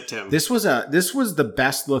 This is it, Tim. This was the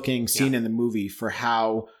best looking scene in the movie for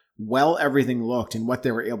how well everything looked and what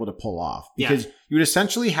they were able to pull off. Because you would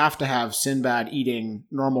essentially have to have Sinbad eating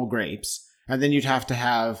normal grapes, and then you'd have to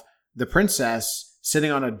have the princess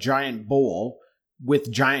sitting on a giant bowl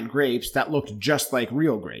with giant grapes that looked just like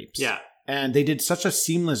real grapes. Yeah. And they did such a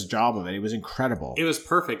seamless job of it. It was incredible. It was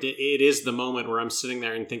perfect. It is the moment where I'm sitting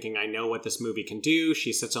there and thinking, I know what this movie can do.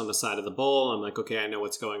 She sits on the side of the bowl. I'm like, okay, I know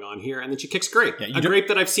what's going on here. And then she kicks a grape. A grape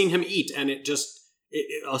that I've seen him eat. And it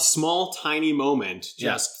a small, tiny moment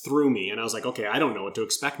just threw me. And I was like, okay, I don't know what to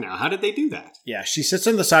expect now. How did they do that? Yeah, she sits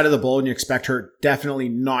on the side of the bowl and you expect her definitely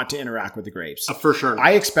not to interact with the grapes. For sure.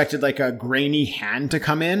 I expected like a grainy hand to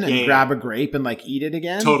come in and grab a grape and like eat it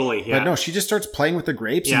again. Totally, yeah. But no, she just starts playing with the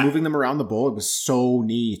grapes and moving them around the bowl. It was so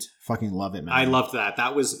neat. Fucking love it, man. I loved that.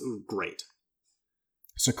 That was great.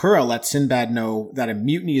 Sakura lets Sinbad know that a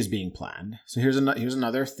mutiny is being planned. So here's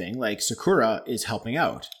another thing. Like Sakura is helping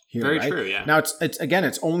out here, Very right? true, yeah. Now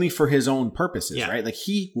it's only for his own purposes, right? Like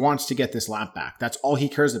he wants to get this lamp back. That's all he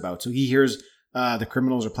cares about. So he hears the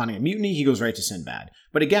criminals are planning a mutiny. He goes right to Sinbad.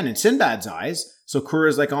 But again, in Sinbad's eyes,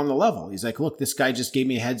 Sakura's like on the level. He's like, look, this guy just gave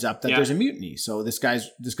me a heads up that there's a mutiny. So this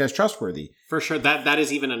guy's trustworthy. For sure. That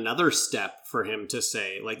is even another step for him to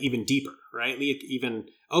say, like, even deeper, right? Even,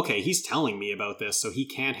 okay, he's telling me about this, so he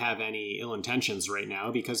can't have any ill intentions right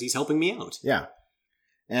now because he's helping me out. Yeah.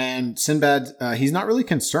 And Sinbad, he's not really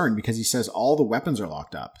concerned because he says all the weapons are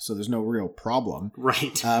locked up, so there's no real problem.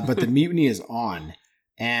 Right. But the mutiny is on.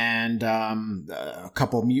 And a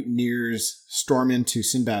couple of mutineers storm into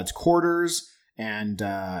Sinbad's quarters, and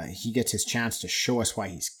he gets his chance to show us why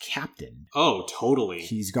he's captain. Oh, totally.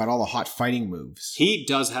 He's got all the hot fighting moves. He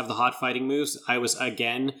does have the hot fighting moves. I was,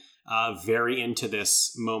 again, very into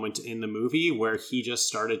this moment in the movie where he just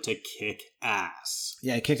started to kick ass.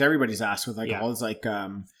 Yeah, he kicked everybody's ass with all his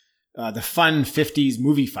the fun 50s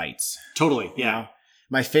movie fights. Totally, yeah. You know?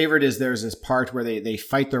 My favorite is there's this part where they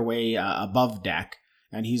fight their way above deck,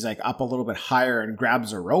 and he's like up a little bit higher and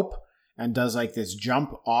grabs a rope and does like this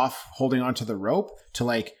jump off holding onto the rope to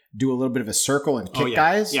like do a little bit of a circle and kick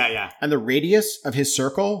guys. Yeah, yeah. And the radius of his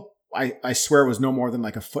circle, I swear, was no more than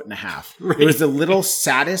like 1.5 feet. Right. It was the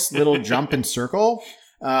saddest little jump and circle.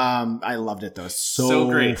 I loved it though. So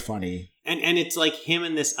great. Funny. And it's like him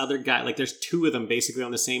and this other guy, like there's two of them basically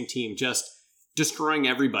on the same team, just destroying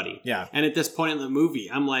everybody. Yeah. And at this point in the movie,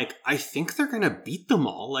 I'm like, I think they're going to beat them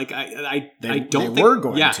all. Like, I don't think they were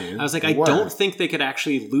going to. I was like, I don't think they could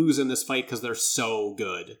actually lose in this fight because they're so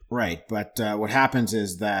good. Right. But what happens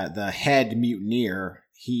is that the head mutineer,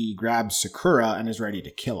 he grabs Sakura and is ready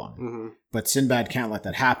to kill him. Mm-hmm. But Sinbad can't let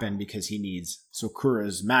that happen because he needs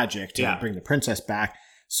Sakura's magic to bring the princess back.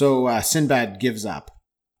 So Sinbad gives up.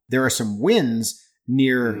 There are some winds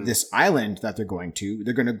near this island that they're going to.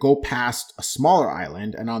 They're going to go past a smaller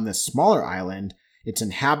island, and on this smaller island, it's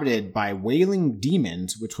inhabited by wailing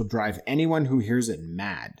demons, which will drive anyone who hears it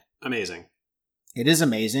mad. Amazing. It is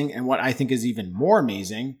amazing, and what I think is even more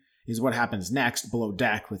amazing is what happens next below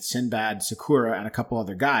deck with Sinbad, Sakura, and a couple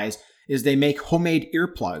other guys, is they make homemade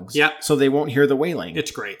earplugs so they won't hear the wailing.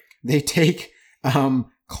 It's great. They take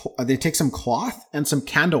some cloth and some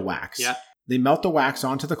candle wax. Yeah. They melt the wax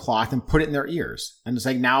onto the cloth and put it in their ears. And it's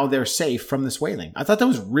like now they're safe from this wailing. I thought that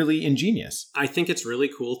was really ingenious. I think it's really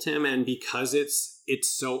cool, Tim. And because it's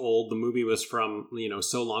so old, the movie was from,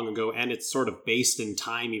 so long ago, and it's sort of based in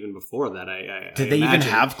time even before that. Did they even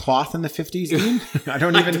have cloth in the 50s, Dean? I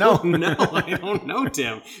don't even know. I don't know,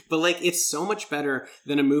 Tim. But like, it's so much better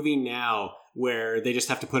than a movie now where they just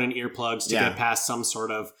have to put in earplugs to get past some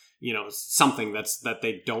sort of, something that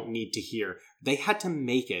they don't need to hear. They had to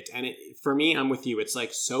make it. And for me, I'm with you. It's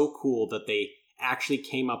like so cool that they actually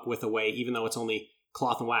came up with a way, even though it's only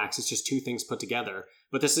cloth and wax, it's just two things put together.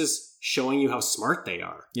 But this is showing you how smart they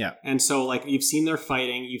are. Yeah. And so like you've seen their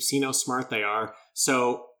fighting, you've seen how smart they are.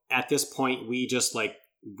 So at this point, we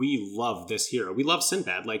love this hero. We love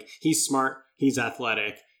Sinbad. Like he's smart, he's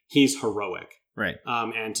athletic, he's heroic. Right.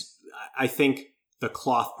 And I think the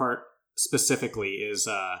cloth part specifically is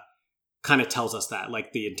kind of tells us that,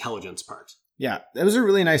 like the intelligence part. Yeah, it was a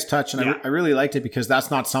really nice touch, and I really liked it because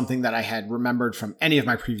that's not something that I had remembered from any of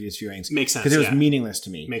my previous viewings. Makes sense. Because it was meaningless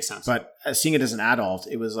to me. Makes sense. But seeing it as an adult,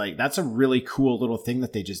 it was like, that's a really cool little thing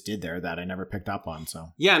that they just did there that I never picked up on. So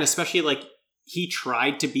yeah, and especially like he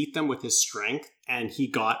tried to beat them with his strength, and he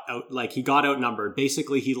got outnumbered.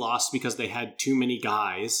 Basically, he lost because they had too many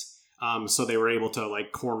guys, so they were able to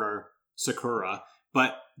like corner Sakura.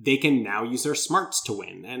 But they can now use their smarts to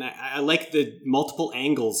win. And I like the multiple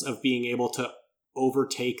angles of being able to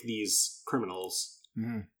overtake these criminals.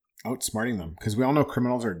 Mm-hmm. Outsmarting them. Because we all know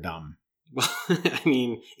criminals are dumb. Well, I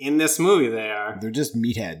mean, in this movie they are. They're just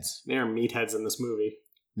meatheads. They are meatheads in this movie.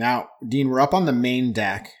 Now, Dean, we're up on the main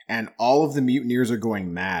deck, and all of the mutineers are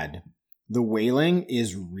going mad. The wailing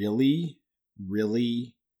is really,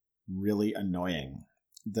 really, really annoying.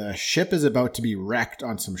 The ship is about to be wrecked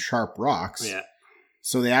on some sharp rocks. Yeah.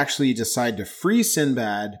 So they actually decide to free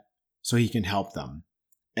Sinbad so he can help them.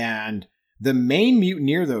 And the main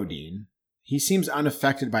mutineer, though, Dean, he seems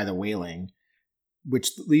unaffected by the wailing, which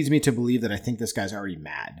leads me to believe that I think this guy's already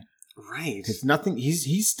mad. Right. Because nothing,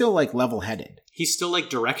 he's still like level-headed. He's still like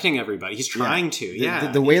directing everybody. He's trying to.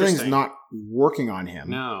 Yeah. The Whaling's not working on him.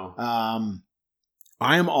 No.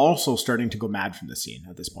 I am also starting to go mad from the scene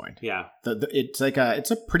at this point. Yeah. It's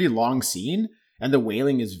a pretty long scene, and the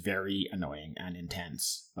Whaling is very annoying and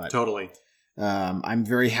intense. But, totally. I'm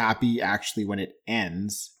very happy actually when it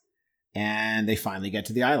ends and they finally get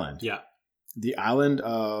to the island. Yeah. The island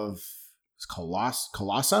of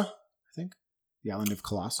Colossa, I think. The island of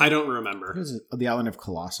Colossa. I don't remember. The island of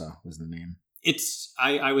Colossa was the name.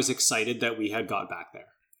 I was excited that we had got back there.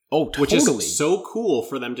 Oh, totally. Which is so cool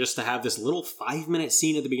for them just to have this little 5-minute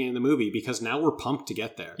scene at the beginning of the movie, because now we're pumped to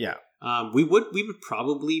get there. Yeah. We would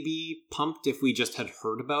probably be pumped if we just had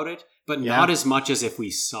heard about it, but not as much as if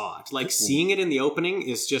we saw it. Like, seeing it in the opening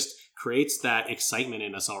is just creates that excitement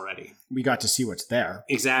in us already. We got to see what's there.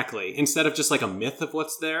 Exactly. Instead of just like a myth of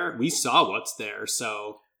what's there, we saw what's there,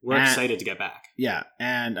 so we're excited to get back. Yeah,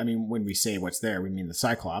 and I mean, when we say what's there, we mean the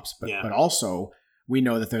Cyclops, but also we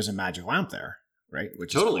know that there's a magic lamp there, right?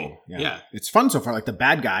 Which is cool. Yeah. It's fun so far. Like, the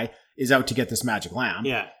bad guy is out to get this magic lamp.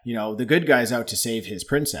 Yeah. You know, the good guy's out to save his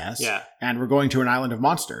princess. Yeah. And we're going to an island of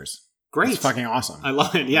monsters. Great. It's fucking awesome. I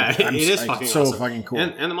love it. Yeah, it is fucking so awesome. So fucking cool.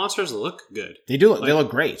 And the monsters look good. They do. They look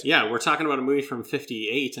great. Yeah, we're talking about a movie from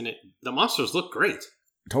 1958, and the monsters look great.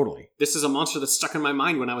 Totally. This is a monster that stuck in my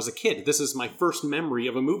mind when I was a kid. This is my first memory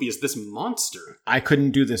of a movie, is this monster. I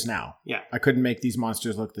couldn't do this now. Yeah. I couldn't make these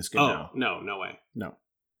monsters look this good now. No way. No.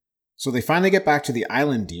 So they finally get back to the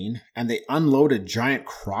island, Dean, and they unload a giant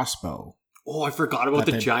crossbow. Oh, I forgot about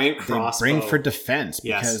the giant crossbow. They bring for defense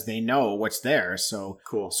because they know what's there. So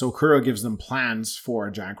cool. So Kuro gives them plans for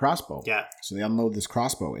a giant crossbow. Yeah. So they unload this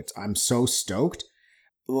crossbow. I'm so stoked.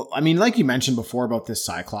 Well, I mean, like you mentioned before about this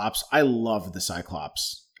Cyclops, I loved the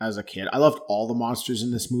Cyclops as a kid. I loved all the monsters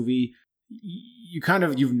in this movie.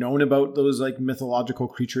 You've known about those like mythological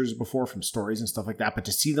creatures before from stories and stuff like that, but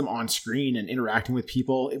to see them on screen and interacting with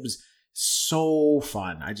people, it was so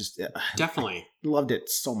fun. I just definitely loved it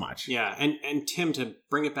so much. Yeah, and Tim, to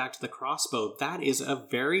bring it back to the crossbow, that is a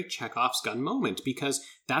very Chekhov's gun moment, because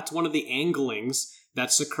that's one of the anglings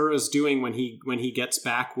that Sakura's doing when he gets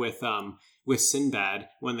back with Sinbad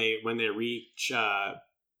when they reach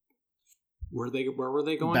where were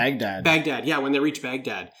they going? Baghdad. Yeah, when they reach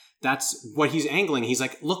Baghdad, that's what he's angling. He's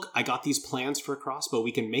like, look, I got these plans for a crossbow.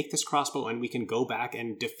 We can make this crossbow and we can go back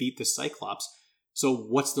and defeat the Cyclops. So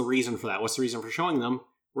what's the reason for that? What's the reason for showing them?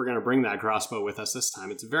 We're going to bring that crossbow with us this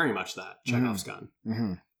time. It's very much that Chekhov's gun.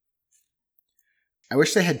 Mm-hmm. I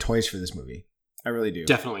wish they had toys for this movie. I really do.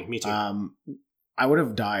 Definitely. Me too. I would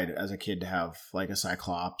have died as a kid to have like a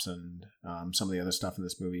Cyclops and some of the other stuff in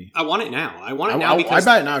this movie. I want it now. Because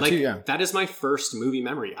I buy it now too, yeah. That is my first movie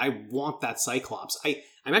memory. I want that Cyclops.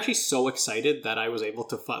 I'm actually so excited that I was able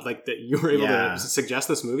to that you were able to suggest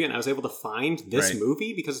this movie, and I was able to find this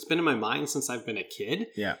movie because it's been in my mind since I've been a kid.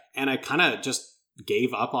 Yeah. And I kind of just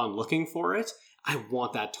gave up on looking for it. I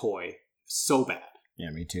want that toy so bad.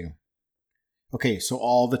 Yeah, me too. Okay, so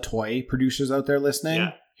all the toy producers out there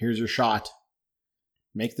listening, here's your shot.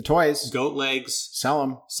 Make the toys. Goat legs. Sell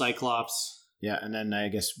them. Cyclops. Yeah, and then I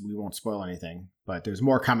guess we won't spoil anything, but there's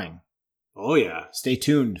more coming. Oh, yeah. Stay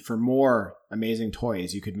tuned for more amazing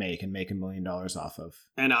toys you could make and make $1 million off of.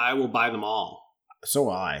 And I will buy them all. So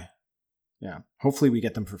will I. Yeah. Hopefully we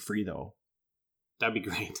get them for free, though. That'd be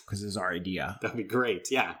great. Because it's our idea. That'd be great.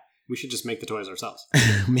 Yeah. We should just make the toys ourselves.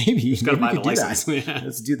 Maybe. Just gotta buy the license. Yeah.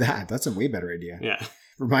 Let's do that. That's a way better idea. Yeah.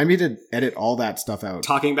 Remind me to edit all that stuff out.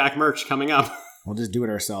 Talking Back merch coming up. We'll just do it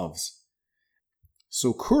ourselves.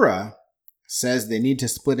 So Kura says they need to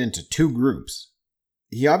split into 2 groups.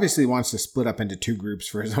 He obviously wants to split up into 2 groups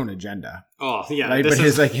for his own agenda. Oh, yeah. Right? But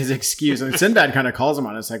his excuse, and Sinbad kind of calls him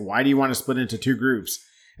on it. It's like, why do you want to split into 2 groups?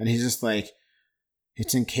 And he's just like,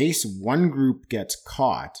 it's in case one group gets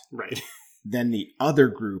caught. Right. Then the other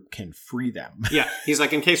group can free them. Yeah. He's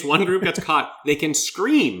like, in case one group gets caught, they can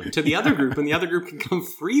scream to the other group and the other group can come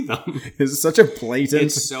free them. It's such a blatant,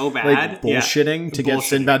 it's so bad. Bullshitting to get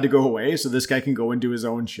Sinbad to go away so this guy can go and do his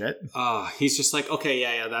own shit. He's just like, okay,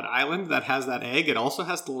 yeah, that island that has that egg, it also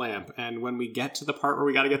has the lamp. And when we get to the part where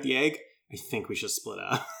we got to get the egg, I think we should split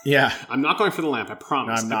up. Yeah. I'm not going for the lamp, I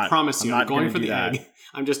promise. No, I promise you, I'm going for the egg.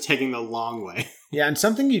 I'm just taking the long way. Yeah, and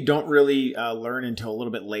something you don't really learn until a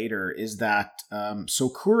little bit later is that so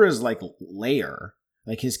Kura's like lair,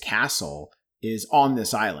 like his castle, is on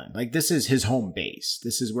this island. Like this is his home base.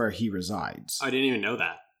 This is where he resides. I didn't even know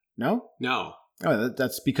that. No? No. Oh,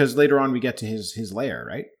 that's because later on we get to his lair,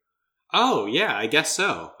 right? Oh yeah, I guess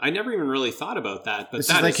so. I never even really thought about that. But this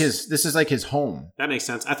is like his home. That makes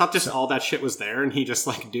sense. I thought just all that shit was there, and he just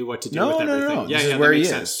like do what to do with everything. No. Yeah, this is that where makes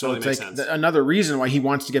he sense. is. So totally it's like another reason why he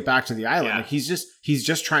wants to get back to the island. Yeah. Like he's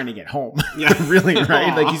just trying to get home. Yeah, really,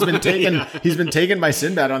 right? Like he's been taken by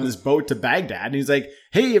Sinbad on this boat to Baghdad, and he's like,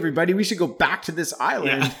 "Hey, everybody, we should go back to this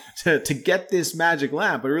island to get this magic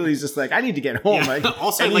lamp." But really, he's just like, "I need to get home." Yeah. Like,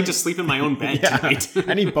 also, I'd like to sleep in my own bed tonight.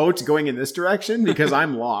 Any boats going in this direction because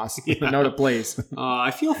I'm lost, out of place.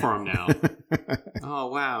 I feel for him now. Oh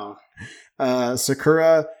wow.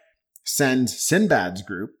 Sakura sends Sinbad's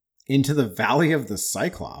group into the Valley of the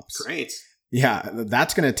Cyclops. Great. Yeah,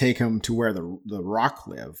 that's going to take him to where the Rock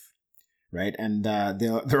live, right? And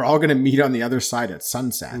they're all going to meet on the other side at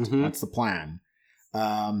sunset. Mm-hmm. That's the plan.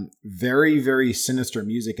 Very, very sinister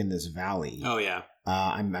music in this valley. Oh yeah.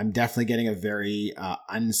 I'm definitely getting a very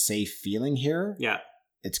unsafe feeling here. Yeah.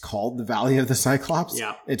 It's called the Valley of the Cyclops.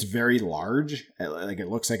 Yeah. It's very large. Like it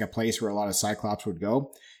looks like a place where a lot of Cyclops would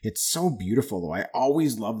go. It's so beautiful though. I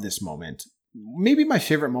always love this moment. Maybe my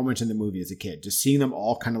favorite moment in the movie as a kid, just seeing them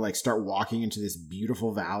all kind of like start walking into this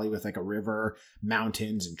beautiful valley with like a river,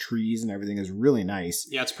 mountains and trees and everything is really nice.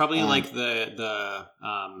 Yeah. It's probably like the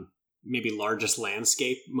maybe largest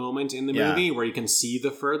landscape moment in the movie where you can see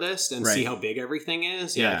the furthest and see how big everything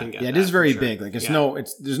is. Yeah. I can get that. It is very big. Like there's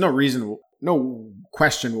no reason, no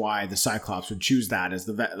question why the Cyclops would choose that as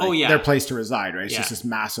their place to reside, right? It's just this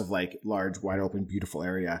massive, like large, wide open, beautiful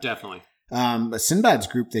area. Definitely. Sinbad's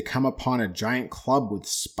group, they come upon a giant club with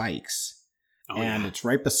spikes it's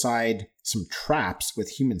right beside some traps with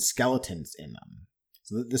human skeletons in them.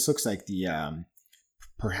 So this looks like the,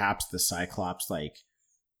 perhaps the Cyclops, like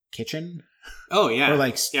kitchen. Oh yeah. Or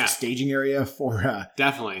like staging area for,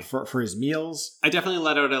 definitely for his meals. I definitely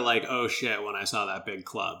let out a like, oh shit, when I saw that big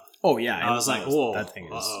club. Oh yeah. I was like, whoa, that thing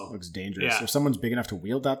looks dangerous. If someone's big enough to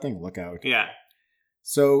wield that thing, look out. Yeah.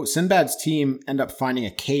 So Sinbad's team end up finding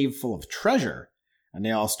a cave full of treasure, and they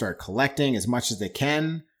all start collecting as much as they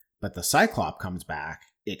can, but the Cyclops comes back,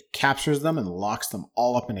 it captures them and locks them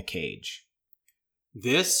all up in a cage.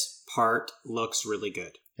 This part looks really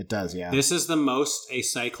good. It does, yeah. This is the most a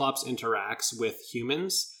Cyclops interacts with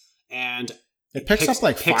humans, and it picks up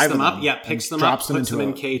like five of them. Yeah, picks them up, puts them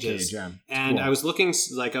in cages. Cage, yeah. And cool. I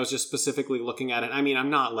was just specifically looking at it. I mean, I'm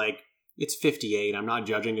not like, it's 58. I'm not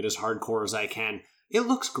judging it as hardcore as I can. It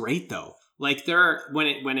looks great though. Like when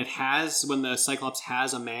the Cyclops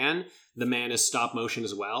has a man, the man is stop motion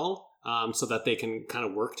as well, so that they can kind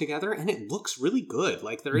of work together, and it looks really good.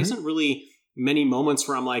 Like there isn't really many moments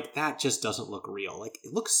where I'm like, that just doesn't look real. Like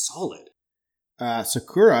it looks solid.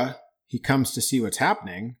 Sakura, he comes to see what's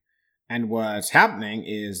happening, and what's happening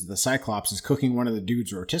is the Cyclops is cooking one of the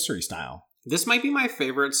dudes rotisserie style. This might be my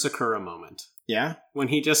favorite Sakura moment. Yeah? When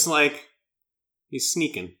he just like, he's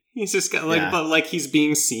sneaking. He's just got but like he's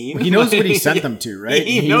being seen. Well, he knows what he sent them to, right?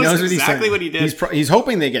 He knows exactly what he did. He's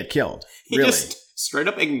hoping they get killed. He just straight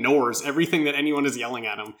up ignores everything that anyone is yelling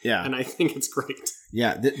at him. Yeah. And I think it's great.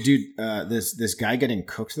 Yeah. Dude, this guy getting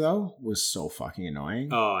cooked, though, was so fucking annoying.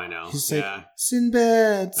 Oh, I know. He's like,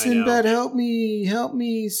 Sinbad, help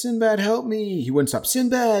me, Sinbad, help me. He wouldn't stop.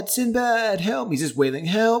 Sinbad, help me. He's just wailing,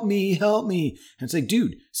 help me. And it's like,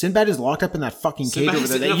 dude, Sinbad is locked up in that fucking cage over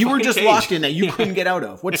there that you were just locked in that you couldn't get out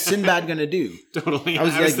of. What's Sinbad gonna do? Totally. I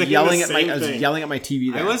was yelling at my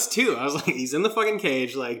TV there. I was too. I was like, he's in the fucking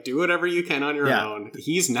cage. Like, do whatever you can on your own.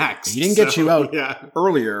 He's next. He didn't get you out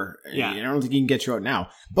earlier. Yeah. I don't think he can get you out now.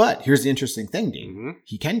 But here's the interesting thing, Dean. Mm-hmm.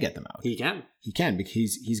 He can get them out. He can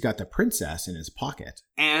because he's got the princess in his pocket.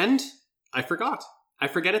 And I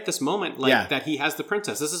forget at this moment that he has the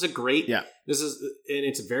princess. This is a great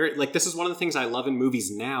it's very like this is one of the things I love in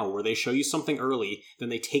movies now, where they show you something early, then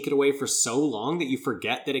they take it away for so long that you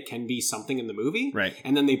forget that it can be something in the movie, right?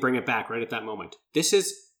 And then they bring it back right at that moment. This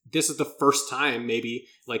is the first time, maybe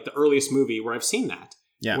like the earliest movie where I've seen that,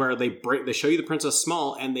 where they show you the princess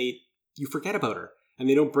small and you forget about her and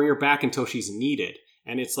they don't bring her back until she's needed,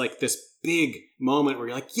 and it's like this big moment where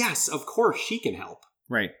you're like, yes, of course she can help.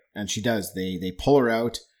 Right. And she does. They pull her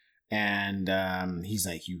out, and he's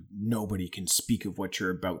like, nobody can speak of what you're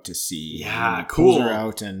about to see. Yeah, and cool. Pulls her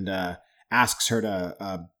out and asks her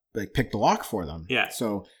to pick the lock for them. Yeah.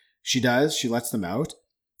 So she does. She lets them out.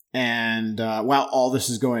 And while all this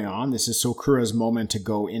is going on, this is Sakura's moment to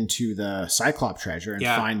go into the Cyclops treasure and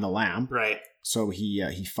find the lamp. Right. So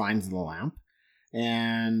he finds the lamp.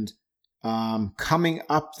 And coming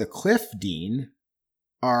up the cliff, Dean,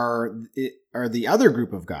 are the other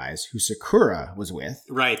group of guys who Sakura was with.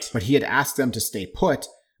 Right. But he had asked them to stay put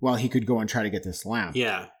while he could go and try to get this lamp.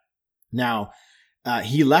 Yeah. Now,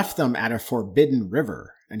 he left them at a forbidden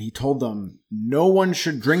river, and he told them no one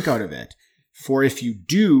should drink out of it. For if you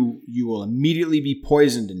do, you will immediately be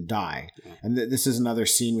poisoned and die. And this is another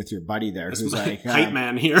scene with your buddy there, who's like hype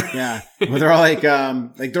man here. Yeah, well, they're all like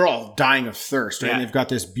they're all dying of thirst, right? Yeah. And they've got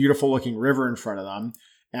this beautiful looking river in front of them,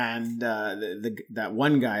 and that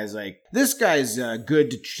one guy is like, "This guy's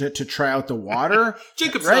good to try out the water,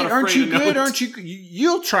 Jacob's right? Not Aren't you good? It. Aren't you?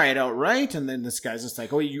 You'll try it out, right?" And then this guy's just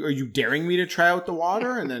like, "Oh, are you daring me to try out the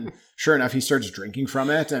water?" And then sure enough, he starts drinking from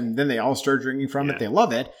it, and then they all start drinking from it. They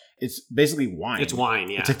love it. It's basically wine. It's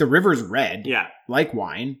wine, yeah. It's like the river's red, yeah, like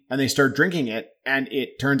wine, and they start drinking it, and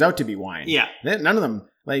it turns out to be wine. Yeah. None of them,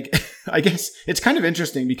 like, I guess it's kind of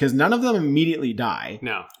interesting because none of them immediately die.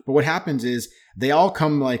 No. But what happens is they all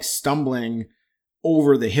come, like, stumbling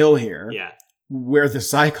over the hill here. Yeah. Where the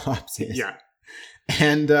Cyclops is. Yeah.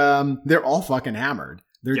 And they're all fucking hammered.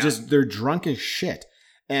 They're drunk as shit.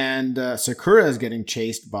 And Sakura is getting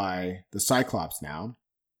chased by the Cyclops now.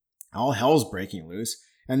 All hell's breaking loose.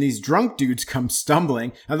 And these drunk dudes come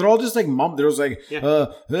stumbling, and they're all just like they're just like,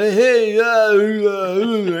 hey,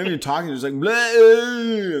 and they're talking, just like,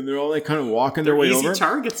 and they're all like kind of walking their way easy over.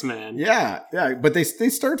 Targets, man. Yeah. But they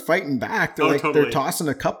start fighting back. They're totally. They're tossing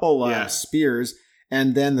a couple spears,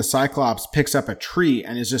 and then the Cyclops picks up a tree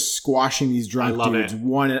and is just squashing these drunk dudes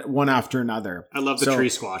one after another. I love the tree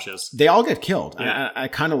squashes. They all get killed. Yeah. I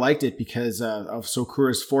kind of liked it because of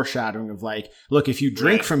Sakura's foreshadowing of like, look, if you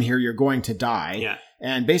drink from here, you're going to die. Yeah.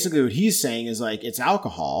 And basically what he's saying is like, it's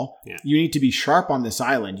alcohol. Yeah. You need to be sharp on this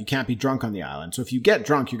island. You can't be drunk on the island. So if you get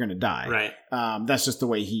drunk, you're going to die. Right. That's just the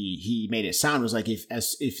way he made it sound, was like, if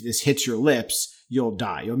this hits your lips, you'll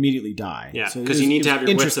die. You'll immediately die. Yeah. Because you need to have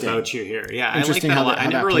your wits about you here. Yeah. I like that a lot. I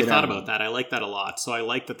never really thought about that. I like that a lot. So I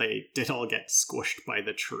like that they did all get squished by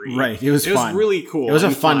the tree. Right. It was fun. It was really cool. It was a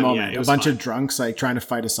fun moment. Yeah, a bunch of drunks like trying to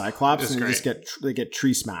fight a Cyclops, and they get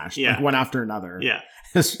tree smashed like one after another. Yeah.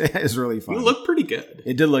 It's really fun. It looked pretty good.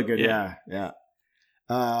 It did look good. Yeah.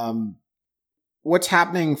 What's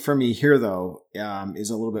happening for me here, though, is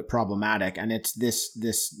a little bit problematic, and it's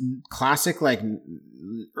this classic, like I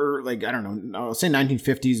don't know, I'll say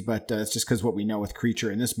 1950s, but it's just because what we know with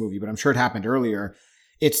Creature in this movie, but I'm sure it happened earlier.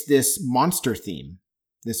 It's this monster theme,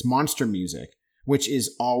 this monster music, which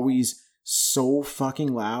is always so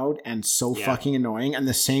fucking loud and so fucking annoying, and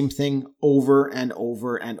the same thing over and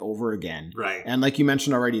over and over again. Right. And like you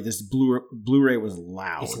mentioned already, this Blu-ray was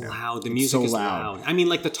loud. It's loud. The music is loud. I mean,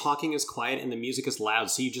 like the talking is quiet and the music is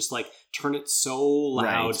loud. So you just like turn it so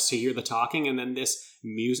loud so you hear the talking, and then this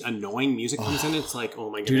annoying music comes in. It's like,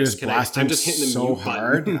 oh my goodness, I'm just hitting the so mute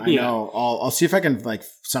hard. Button. I know. I'll see if I can like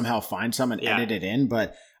somehow find some and edit it in.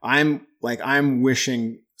 But I'm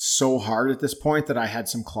wishing so hard at this point that I had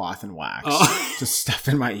some cloth and wax to stuff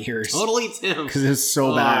in my ears. Totally, Tim. Because it was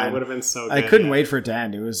so bad. It would have been so good. I couldn't wait for it to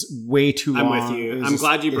end. It was way too long. I'm with you. I'm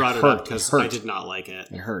glad you brought it up because I did not like it.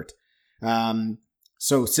 It hurt.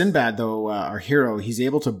 So Sinbad, though, our hero, he's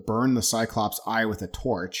able to burn the Cyclops' eye with a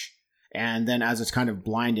torch. And then as it's kind of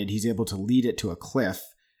blinded, he's able to lead it to a cliff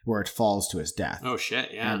where it falls to his death. Oh, shit,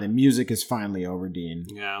 yeah. And the music is finally over, Dean.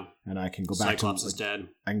 Yeah. And I can go back Cyclops is dead.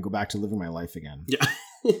 I can go back to living my life again. Yeah.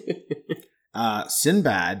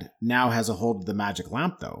 Sinbad now has a hold of the magic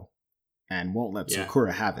lamp, though, and won't let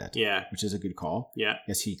Sakura have it. Yeah. Which is a good call. Yeah.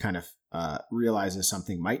 Guess he kind of realizes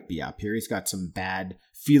something might be up here. He's got some bad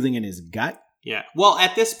feeling in his gut. Yeah. Well,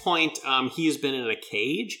 at this point, he's been in a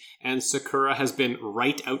cage, and Sakura has been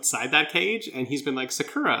right outside that cage, and he's been like,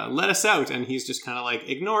 Sakura, let us out. And he's just kind of like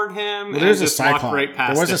ignored him. Well, there's and a Cyclops. Right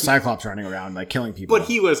past there was him. a Cyclops running around, like killing people. But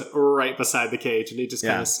he was right beside the cage, and he just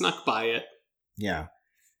kind of snuck by it. Yeah.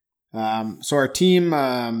 So our team,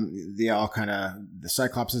 the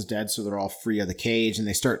Cyclops is dead, so they're all free of the cage, and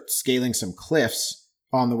they start scaling some cliffs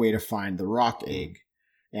on the way to find the rock egg.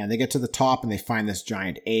 And they get to the top, and they find this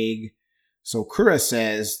giant egg. So Kura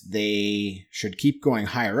says they should keep going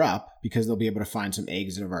higher up because they'll be able to find some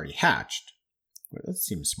eggs that have already hatched. Well, that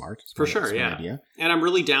seems smart. For sure, yeah. Idea. And I'm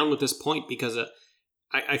really down with this point because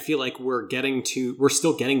I feel like we're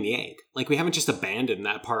still getting the egg. Like we haven't just abandoned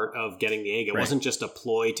that part of getting the egg. It wasn't just a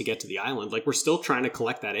ploy to get to the island. Like we're still trying to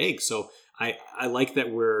collect that egg. So I like that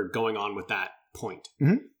we're going on with that point.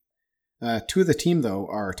 Mm-hmm. Two of the team, though,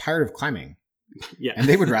 are tired of climbing. Yeah. And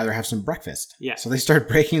they would rather have some breakfast. Yeah. So they start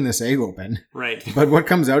breaking this egg open. Right. But what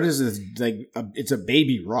comes out is it's a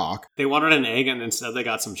baby rock. They wanted an egg and instead they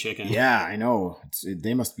got some chicken. Yeah, I know.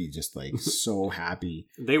 They must be just like so happy.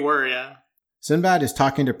 They were, yeah. Sinbad is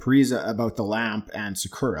talking to Parisa about the lamp and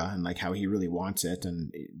Sakura and like how he really wants it.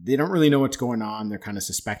 And they don't really know what's going on. They're kind of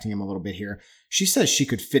suspecting him a little bit here. She says she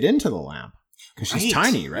could fit into the lamp because she's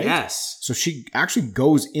tiny, right? Yes. So she actually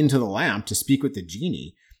goes into the lamp to speak with the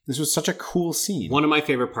genie. This was such a cool scene. One of my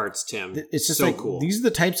favorite parts, Tim. It's just so like, cool. These are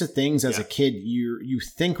the types of things as a kid you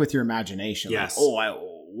think with your imagination. Yes. Like,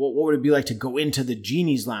 what would it be like to go into the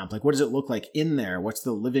genie's lamp? Like, what does it look like in there? What's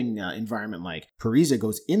the living environment like? Parisa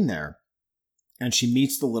goes in there and she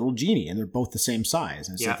meets the little genie, and they're both the same size.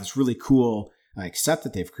 And it's like this really cool set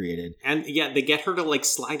that they've created. And they get her to like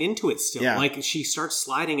slide into it still. Yeah. Like she starts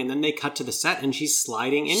sliding, and then they cut to the set and she's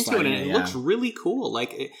sliding into it. And it looks really cool.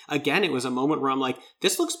 Like, again, it was a moment where I'm like,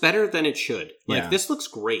 this looks better than it should. Like, this looks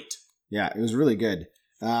great. Yeah, it was really good.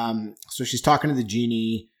 So she's talking to the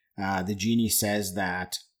genie. The genie says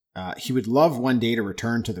that he would love one day to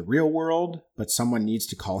return to the real world, but someone needs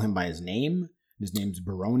to call him by his name. His name's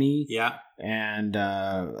Baroni. Yeah. And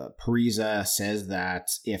Parisa says that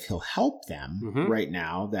if he'll help them right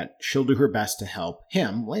now, that she'll do her best to help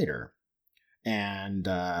him later. And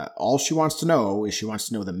all she wants to know is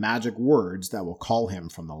the magic words that will call him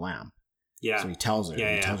from the lamp. Yeah. So he tells her.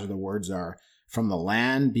 He tells her the words are, from the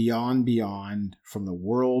land beyond, beyond, from the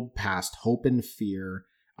world past hope and fear,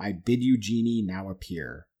 I bid you, genie, now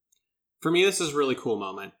appear. For me, this is a really cool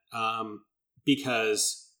moment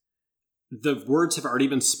because the words have already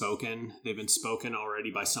been spoken. They've been spoken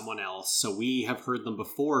already by someone else. So we have heard them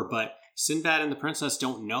before, but Sinbad and the princess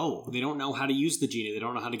don't know. They don't know how to use the genie. They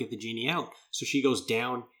don't know how to get the genie out. So she goes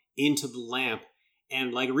down into the lamp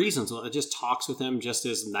and reasons. It just talks with him, just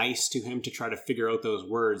as nice to him to try to figure out those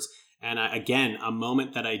words. And again, a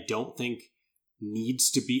moment that I don't think needs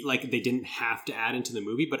to be, they didn't have to add into the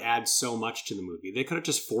movie, but add so much to the movie. They could have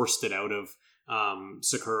just forced it out of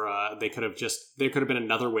Sakura. There could have been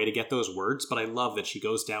another way to get those words, but I love that she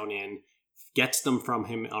goes down in, gets them from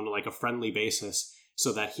him on a friendly basis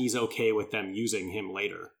so that he's okay with them using him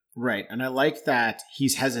later. Right. And I like that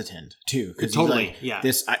he's hesitant too. Totally.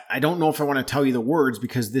 I don't know if I want to tell you the words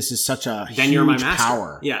because this is such a then huge you're my master.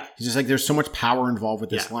 Power. Yeah. He's just there's so much power involved with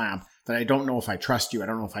this lamp that I don't know if I trust you. I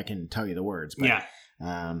don't know if I can tell you the words, but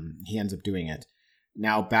he ends up doing it.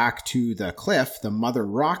 Now back to the cliff, the mother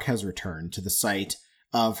rock has returned to the site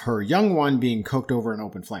of her young one being cooked over an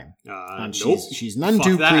open flame. And she's none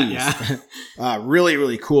too pleased. Really,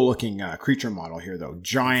 really cool looking creature model here, though.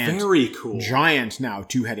 Giant. Very cool. Giant now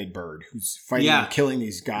two-headed bird who's fighting and killing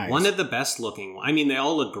these guys. One of the best looking. I mean, they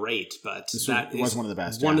all look great, but this was one of the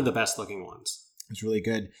best. One of the best looking ones. It's really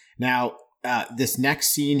good. Now, this next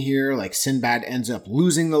scene here, Sinbad ends up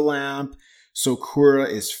losing the lamp. Sakura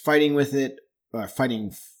is fighting with it,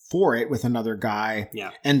 fighting for it with another guy.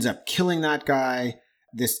 Yeah. Ends up killing that guy.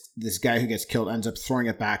 This guy who gets killed ends up throwing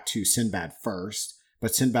it back to Sinbad first.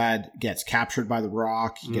 But Sinbad gets captured by the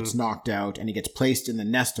rock. He gets knocked out, and he gets placed in the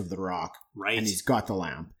nest of the rock. Right. And he's got the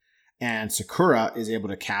lamp. And Sakura is able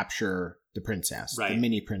to capture the princess, the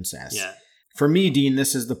mini princess. Yeah. For me, Dean,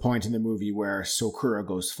 this is the point in the movie where Sakura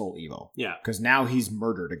goes full evil. Yeah. Because now he's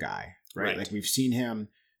murdered a guy, right? We've seen him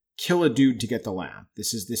kill a dude to get the lamp.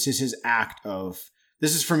 This is his act of...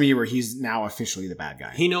 This is for me where he's now officially the bad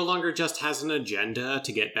guy. He no longer just has an agenda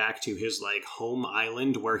to get back to his home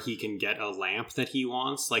island where he can get a lamp that he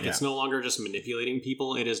wants. It's no longer just manipulating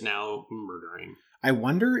people. It is now murdering. I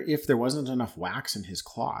wonder if there wasn't enough wax in his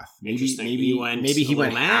cloth. Maybe he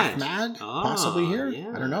went half mad possibly here.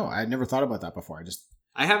 Yeah. I don't know. I never thought about that before.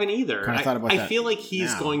 I haven't either. I feel like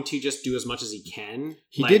he's going to just do as much as he can.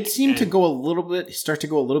 He did seem to go start to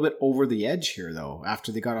go a little bit over the edge here, though,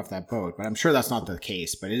 after they got off that boat. But I'm sure that's not the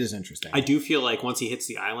case, but it is interesting. I do feel like once he hits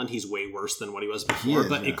the island, he's way worse than what he was before.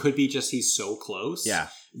 It could be just he's so close. Yeah.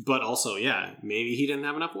 But also, maybe he didn't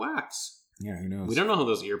have enough wax. Yeah, who knows? We don't know how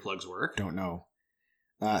those earplugs work. Don't know.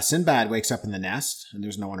 Sinbad wakes up in the nest, and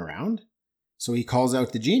there's no one around. So he calls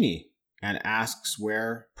out the genie and asks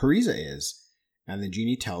where Parisa is. And the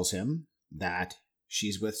genie tells him that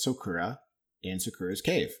she's with Sakura in Sakura's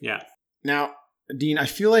cave. Yeah. Now, Dean, I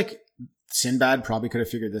feel like Sinbad probably could have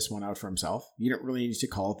figured this one out for himself. You don't really need to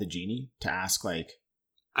call out the genie to ask,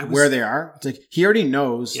 where they are. It's he already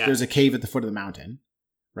knows there's a cave at the foot of the mountain,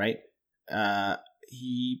 right?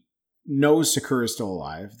 He knows Sakura is still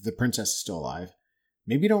alive. The princess is still alive.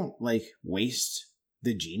 Maybe don't, waste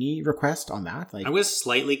the genie request on that. I was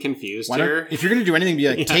slightly confused here. If you're going to do anything,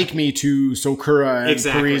 be take me to Sakura and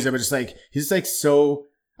Parisa, but just he's so,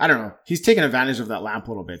 I don't know. He's taking advantage of that lamp a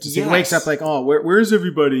little bit. Just he wakes up where's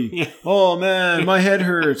everybody? Yeah. Oh man, my head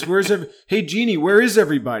hurts. Hey genie, where is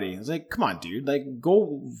everybody? I was come on, dude.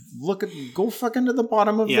 Go fucking to the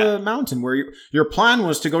bottom of the mountain where your plan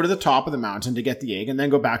was to go to the top of the mountain to get the egg and then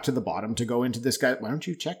go back to the bottom to go into this guy. Why don't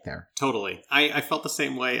you check there? Totally. I felt the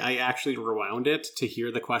same way. I actually rewound it to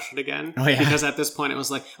hear the question again. Oh, yeah. Because at this point it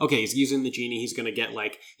was okay, he's using the genie. He's going to get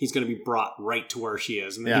he's going to be brought right to where she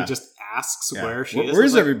is. And then he just asks where she is.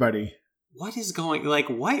 Where's everybody? what is going, like,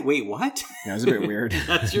 what? Wait, what? Yeah, it was a bit weird.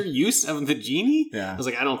 That's your use of the genie? Yeah. I was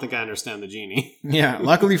like, I don't think I understand the genie. Yeah,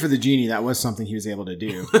 luckily for the genie, that was something he was able to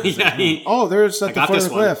do. Yeah. There's at the foot of the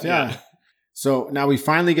cliff. Yeah. So now we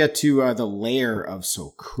finally get to the lair of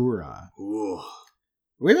Sokura. Ooh.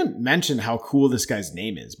 We haven't mentioned how cool this guy's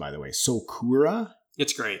name is, by the way. Sokura?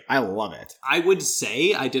 It's great. I love it. I would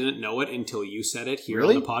say I didn't know it until you said it here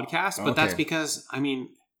Really? on the podcast, but that's because, I mean,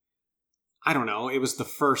 I don't know. It was the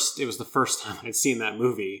first time I'd seen that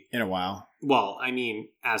movie. In a while. Well, I mean,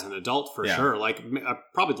 as an adult for sure. Like,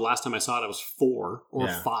 probably the last time I saw it, I was 4 or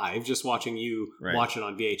 5, just watching you watch it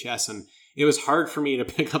on VHS. And it was hard for me to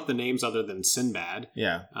pick up the names other than Sinbad.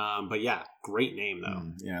 Yeah. But yeah, great name, though.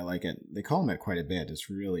 Yeah, I like it. They call him it quite a bit. It's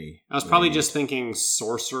really... I was probably just thinking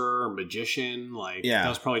sorcerer or magician. Like, that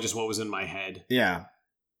was probably just what was in my head. Yeah.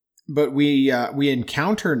 But we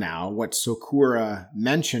encounter now what Sokura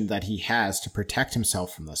mentioned that he has to protect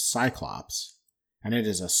himself from the Cyclops. And it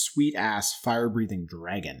is a sweet-ass fire-breathing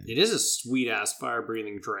dragon. It is a sweet-ass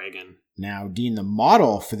fire-breathing dragon. Now, Dean, the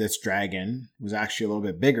model for this dragon was actually a little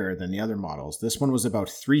bit bigger than the other models. This one was about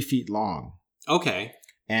 3 feet long. Okay.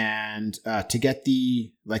 And to get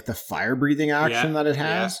the fire-breathing action that it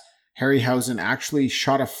has, Harryhausen actually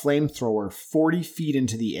shot a flamethrower 40 feet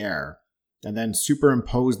into the air and then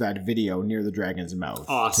superimposed that video near the dragon's mouth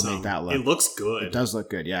to make that look. It looks good. It does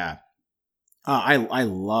look good, yeah. I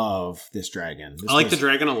love this dragon. I like the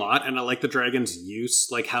dragon a lot, and I like the dragon's use,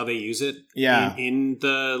 like how they use it in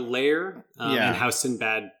the lair, and how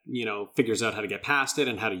Sinbad, figures out how to get past it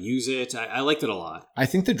and how to use it. I liked it a lot. I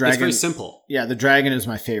think the dragon... It's very simple. Yeah, the dragon is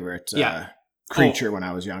my favorite creature when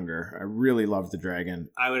I was younger. I really loved the dragon.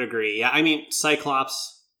 I would agree. Yeah, I mean,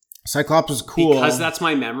 Cyclops is cool. Because that's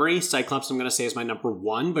my memory. Cyclops, I'm going to say, is my number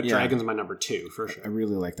 1, but Dragon's my number 2, for sure. I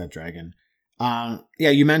really like that dragon.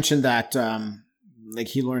 You mentioned that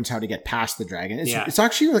he learns how to get past the dragon. It's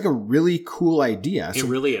actually like a really cool idea. It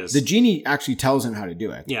really is. The genie actually tells him how to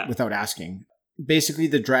do it without asking. Basically,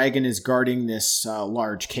 the dragon is guarding this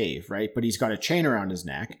large cave, right? But he's got a chain around his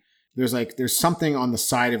neck. There's something on the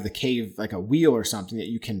side of the cave, like a wheel or something that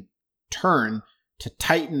you can turn to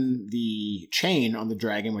tighten the chain on the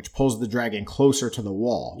dragon, which pulls the dragon closer to the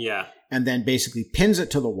wall. Yeah. And then basically pins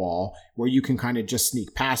it to the wall where you can kind of just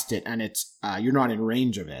sneak past it and it's you're not in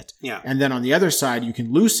range of it. Yeah. And then on the other side, you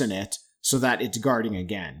can loosen it so that it's guarding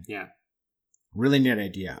again. Yeah. Really neat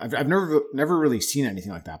idea. I've never really seen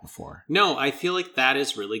anything like that before. No, I feel like that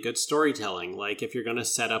is really good storytelling. Like if you're going to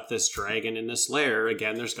set up this dragon in this lair,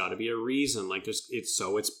 again, there's got to be a reason. Like it's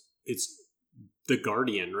the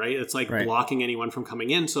guardian, right? It's like blocking anyone from coming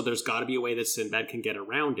in. So there's got to be a way that Sinbad can get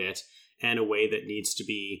around it, and a way that needs to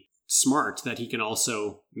be smart that he can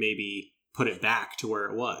also maybe put it back to where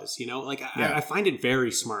it was. I find it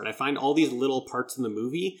very smart. I find all these little parts in the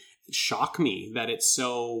movie shock me that it's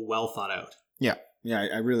so well thought out. Yeah. Yeah.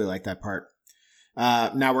 I really like that part.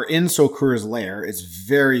 Now we're in Sokura's lair. It's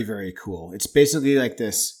very, very cool. It's basically like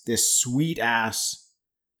this sweet ass,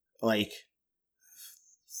 like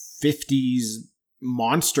 50s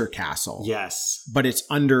monster castle. Yes. But it's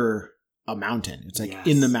under a mountain. It's like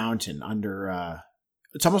in the mountain under,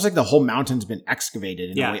 it's almost like the whole mountain's been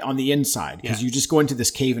excavated in a way on the inside, because you just go into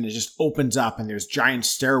this cave and it just opens up and there's giant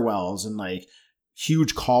stairwells and like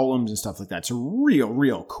huge columns and stuff like that. It's a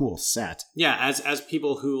real cool set. Yeah, as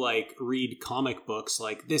people who like read comic books,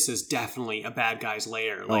 like this is definitely a bad guy's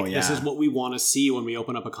lair. Like this is what we want to see when we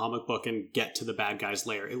open up a comic book and get to the bad guy's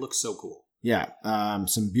lair. It looks so cool. Yeah,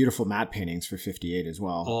 some beautiful matte paintings for 58 as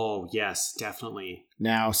well. Oh, yes, definitely.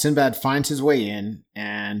 Now, Sinbad finds his way in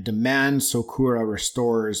and demands Sokura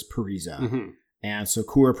restores Pariza. Mm-hmm. And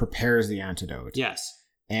Sokura prepares the antidote. Yes.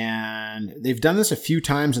 And they've done this a few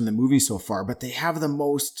times in the movie so far, but they have the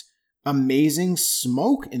most amazing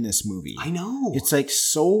smoke in this movie. I know. It's like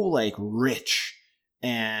so like rich.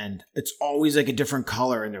 And it's always like a different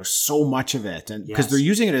color, and there's so much of it, and because they're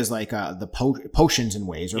using it as like the potions in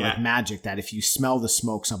ways, or like magic, that if you smell the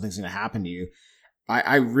smoke, something's going to happen to you.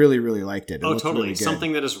 I really liked it. Oh, totally. Really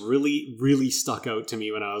something that has really, really stuck out to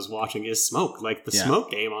me when I was watching is smoke. Like the smoke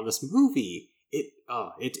game on this movie. It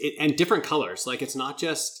and different colors. Like it's not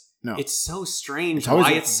just. No. It's so strange.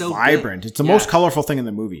 It's so vibrant. Good. It's the most colorful thing in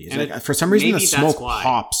the movie. It's like, for some reason, the smoke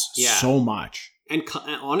pops so much. And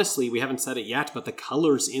honestly, we haven't said it yet, but the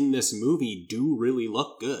colors in this movie do really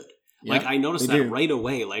look good. Like I noticed that right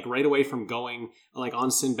away. Like right away from going like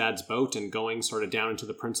on Sinbad's boat and going sort of down into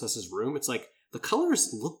the princess's room. It's like the colors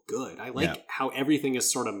look good. I like how everything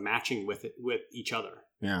is sort of matching with each other.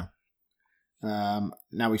 Yeah.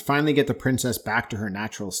 Now we finally get the princess back to her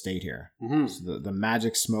natural state here. Mm-hmm. So the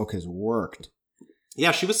magic smoke has worked.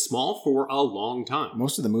 Yeah, she was small for a long time.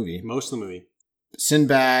 Most of the movie.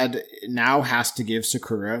 Sinbad now has to give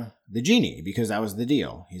Sakura the genie because that was the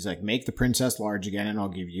deal. He's like, make the princess large again and I'll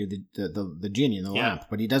give you the genie in the lamp.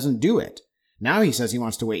 But he doesn't do it. Now he says he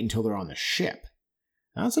wants to wait until they're on the ship.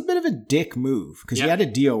 Now it's a bit of a dick move because he had a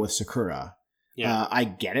deal with Sakura. Yeah, I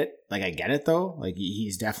get it. Like, I get it though. Like,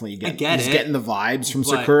 he's definitely getting the vibes from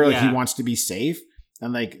Sakura. Like, he wants to be safe.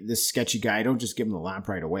 And like this sketchy guy, don't just give him the lamp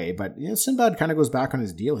right away. But Sinbad kind of goes back on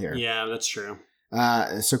his deal here. Yeah, that's true.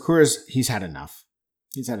 Sakura's, he's had enough.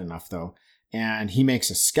 He's had enough though. And he makes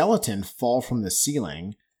a skeleton fall from the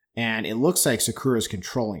ceiling. And it looks like Sakura's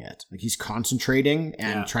controlling it. Like, he's concentrating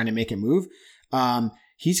and trying to make it move.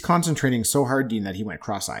 He's concentrating so hard, Dean, that he went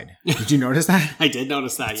cross-eyed. Did you notice that? I did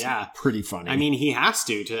notice that, yeah. Pretty funny. I mean, he has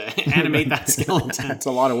to animate that skeleton. That's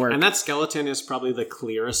a lot of work. And that skeleton is probably the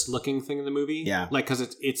clearest looking thing in the movie. Yeah. Like, because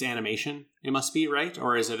it's animation, it must be, right?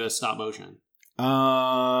 Or is it a stop motion?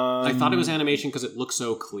 I thought it was animation because it looks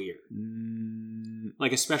so clear.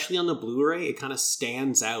 Like, especially on the Blu-ray, it kind of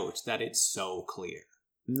stands out that it's so clear.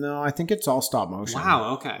 No, I think it's all stop motion.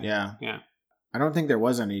 Wow, okay. Yeah. Yeah. I don't think there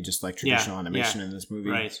was any just like traditional animation in this movie.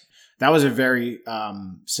 Right. That was a very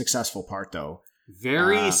successful part though.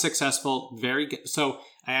 Very successful, very good. So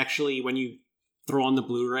I actually, when you throw on the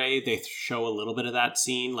Blu-ray, they show a little bit of that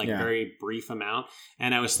scene, like very brief amount.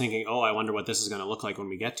 And I was thinking, oh, I wonder what this is going to look like when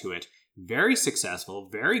we get to it. Very successful,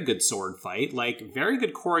 very good sword fight, like very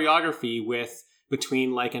good choreography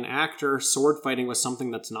between like an actor sword fighting with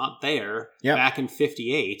something that's not there back in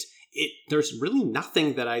 58. There's really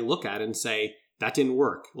nothing that I look at and say, that didn't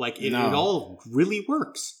work. Like, it all really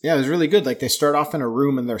works. Yeah, it was really good. Like, they start off in a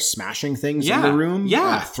room and they're smashing things in the room.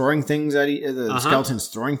 Yeah. Throwing things at the skeletons,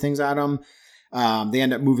 throwing things at them. They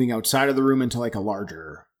end up moving outside of the room into like a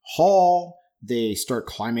larger hall. They start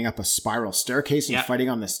climbing up a spiral staircase and fighting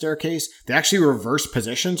on the staircase. They actually reverse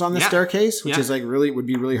positions on the staircase, which is like would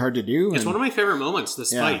be really hard to do. It's one of my favorite moments,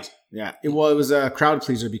 this fight. Yeah. It was a crowd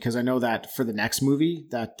pleaser because I know that for the next movie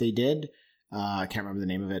that they did, I can't remember the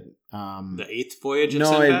name of it. The Eighth Voyage of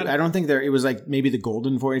Sinbad? I don't think it was like maybe the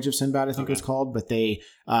Golden Voyage of Sinbad, I think it was called, but they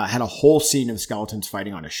had a whole scene of skeletons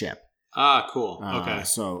fighting on a ship. Ah, cool. Okay.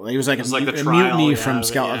 So it was like the a trial, mutiny from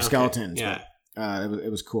skeletons. Okay. Yeah. But,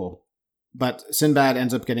 it was cool. But Sinbad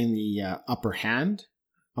ends up getting the upper hand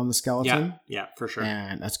on the skeleton. Yeah, for sure.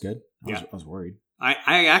 And that's good. I was worried.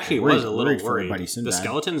 I actually was a little worried. Buddy Sinbad. The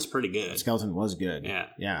skeleton's pretty good. The skeleton was good. Yeah.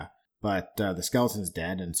 Yeah. But the skeleton's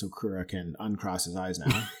dead, and Sakura can uncross his eyes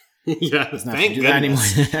now. Yeah, thank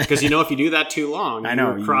goodness. Because if you do that too long,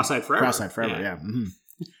 you're cross-eyed forever. Cross-eyed forever, yeah.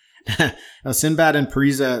 Mm-hmm. Now, Sinbad and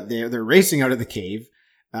Parisa, they're racing out of the cave,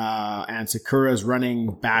 and Sakura's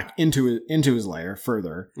running back into his lair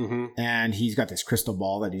further, and he's got this crystal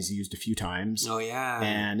ball that he's used a few times. Oh yeah,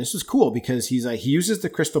 and this was cool because he uses the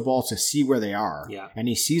crystal ball to see where they are, and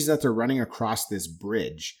he sees that they're running across this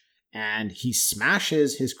bridge, and he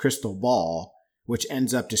smashes his crystal ball, which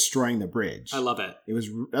ends up destroying the bridge. I love it.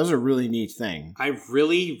 That was a really neat thing. I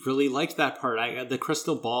really, really liked that part. The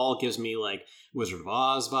crystal ball gives me like Wizard of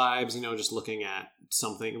Oz vibes, just looking at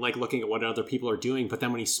something, like looking at what other people are doing. But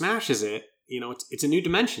then when he smashes it, it's a new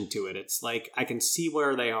dimension to it. It's like I can see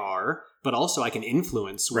where they are, but also I can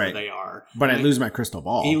influence where they are. But I lose my crystal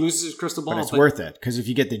ball. He loses his crystal ball. But it's worth it, because if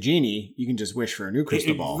you get the genie, you can just wish for a new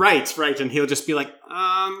crystal ball. Right. And he'll just be like,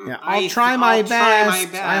 I'll try my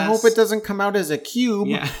best. I hope it doesn't come out as a cube.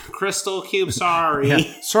 Yeah, crystal cube, sorry.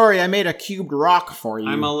 Sorry, I made a cubed rock for you.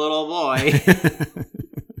 I'm a little boy.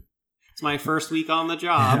 It's my first week on the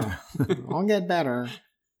job. I'll get better.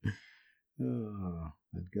 Oh,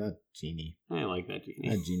 that genie. I like that genie.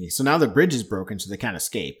 That genie. So now the bridge is broken, so they can't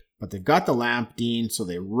escape. But they've got the lamp, Dean, so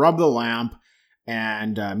they rub the lamp,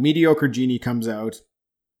 and mediocre genie comes out.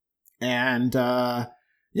 And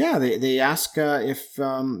they ask if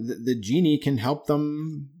the genie can help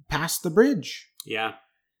them pass the bridge. Yeah.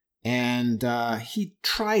 And he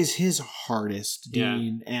tries his hardest,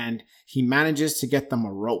 Dean, and he manages to get them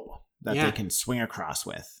a rope that they can swing across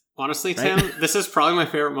with. Honestly, Tim, this is probably my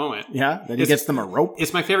favorite moment. Yeah? That he gets them a rope?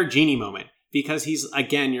 It's my favorite genie moment. Because he's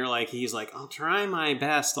like, I'll try my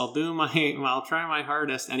best. I'll try my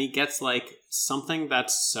hardest. And he gets like something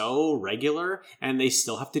that's so regular, and they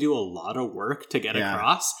still have to do a lot of work to get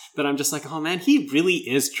across. But I'm just like, oh man, he really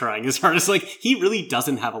is trying his hardest. Like, he really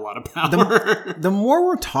doesn't have a lot of power. The more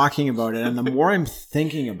we're talking about it, and the more I'm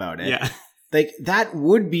thinking about it, like, that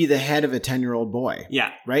would be the head of a 10-year-old boy.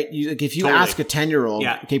 Yeah. Right? If you ask a 10-year-old,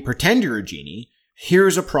 okay, pretend you're a genie.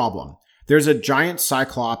 Here's a problem. There's a giant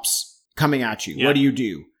cyclops coming at you. Yeah. What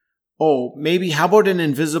do? oh, maybe how about an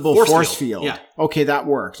invisible force field? Yeah. Okay, that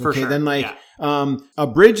works. For okay, sure. then a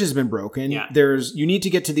bridge has been broken. Yeah. You need to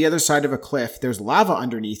get to the other side of a cliff. There's lava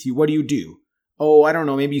underneath you. What do? Oh, I don't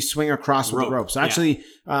know. Maybe you swing across with a rope. So actually,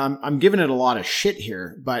 I'm giving it a lot of shit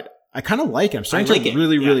here, but I kind of like it. I'm starting to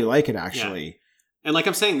really like it, actually. Yeah. And like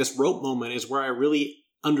I'm saying, this rope moment is where I really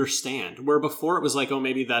understand. Where before it was like, oh,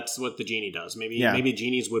 maybe that's what the genie does. Maybe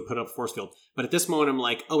genies would put up a force field. But at this moment, I'm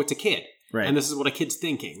like, oh, it's a kid. Right. And this is what a kid's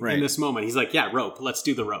thinking in this moment. He's like, yeah, rope. Let's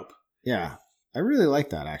do the rope. Yeah. I really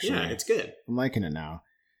like that, actually. Yeah, it's good. I'm liking it now.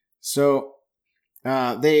 So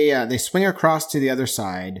they swing across to the other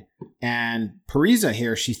side, and Parisa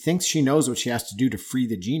here, she thinks she knows what she has to do to free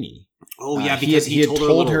the genie. Oh yeah, because he had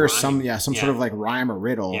told her some rhyme. Sort of like rhyme or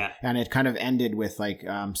riddle, and it kind of ended with like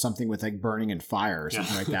something with like burning and fire or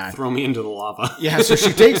something like that. Throw me into the lava. Yeah, so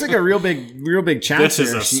she takes like a real big chance. This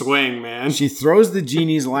is a swing, man. She throws the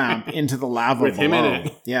genie's lamp into the lava with below. him in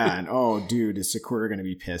it. Yeah, and oh, dude, is Sakura gonna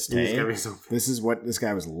be pissed? He's gonna be so pissed. This is what this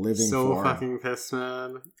guy was living so for. So fucking pissed,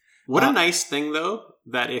 man. What a nice thing, though,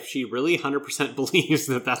 that if she really 100% believes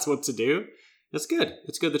that that's what to do, it's good.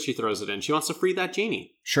 It's good that she throws it in. She wants to free that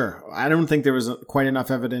genie. Sure. I don't think there was quite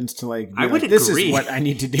enough evidence to like, I would agree. This is what I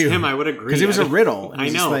need to do. Tim, I would agree. Because it was a riddle. I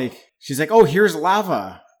know. She's like, oh, here's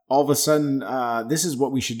lava. All of a sudden, this is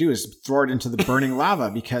what we should do is throw it into the burning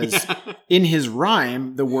lava because in his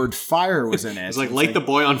rhyme, the word fire was in it. It's like, light the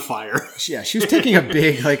boy on fire. Yeah, she was taking a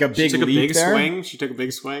big she took leap a big there. swing. She took a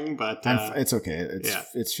big swing, but it's okay.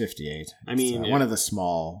 It's 58. I mean, one of the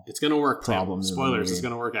small it's going to work. Problems. Spoilers. It's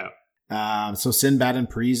going to work out. So Sinbad and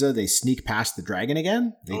Parisa, they sneak past the dragon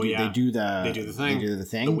again. They do the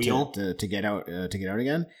thing. The wheel. to get out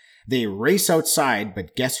again. They race outside,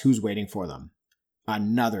 but guess who's waiting for them?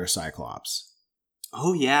 Another Cyclops.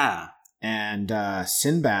 Oh yeah. And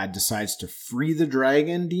Sinbad decides to free the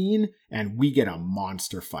dragon, Dean, and we get a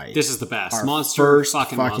monster fight. This is the best. Our first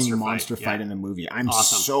fucking monster fight in the movie. I'm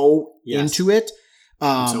awesome. so into it.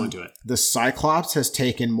 I'm so into it. The Cyclops has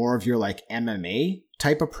taken more of your like MMA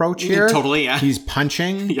type approach here. Totally, yeah. He's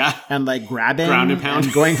punching and like grabbing ground and pound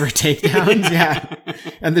and going for takedowns. Yeah.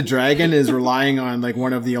 And the dragon is relying on like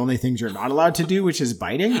one of the only things you're not allowed to do, which is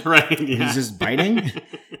biting. Right. Yeah. He's just biting.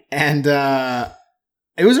 And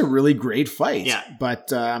it was a really great fight. Yeah.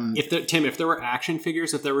 But if there were action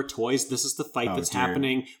figures, if there were toys, this is the fight that's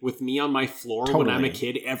happening with me on my floor when I'm a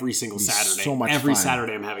kid every single Saturday. So much every fun.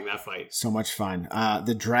 Saturday I'm having that fight. So much fun.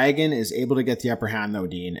 The dragon is able to get the upper hand though,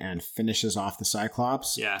 Dean, and finishes off the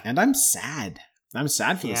Cyclops. Yeah. And I'm sad. I'm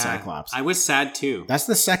sad for the Cyclops. I was sad too. That's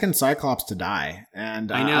the second Cyclops to die,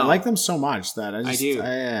 and I know. I like them so much that I do.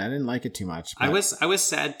 I didn't like it too much. But I was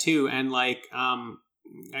sad too, and like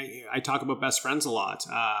I talk about best friends a lot.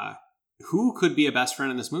 Who could be a best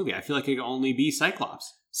friend in this movie? I feel like it could only be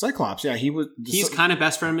Cyclops. Cyclops, yeah, he's kind of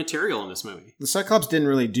best friend material in this movie. The Cyclops didn't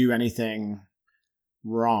really do anything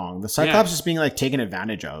wrong. The Cyclops is being like taken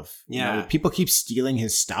advantage of. Yeah. You know, people keep stealing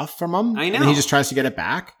his stuff from him. I know. And he just tries to get it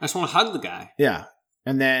back. I just want to hug the guy. Yeah.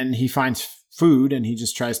 And then he finds food and he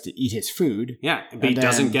just tries to eat his food. Yeah. But he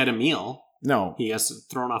doesn't get a meal. No. He gets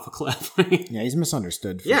thrown off a cliff. Yeah, he's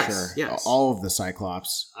misunderstood for sure. Yes. All of the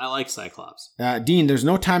Cyclops. I like Cyclops. Dean, there's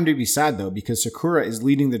no time to be sad though, because Sakura is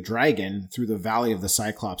leading the dragon through the Valley of the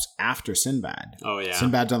Cyclops after Sinbad. Oh, yeah.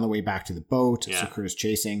 Sinbad's on the way back to the boat. Yeah. Sakura's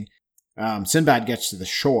chasing. Sinbad gets to the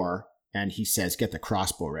shore and he says, get the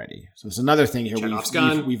crossbow ready. So it's another thing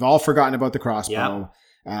here. We've all forgotten about the crossbow.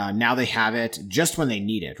 Yep. Now they have it just when they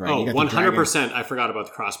need it, right? Oh, 100% I forgot about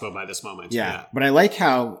the crossbow by this moment. Yeah. But I like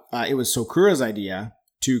how it was Sakura's idea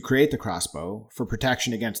to create the crossbow for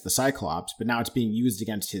protection against the Cyclops, but now it's being used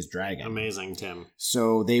against his dragon. Amazing, Tim.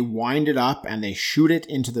 So they wind it up and they shoot it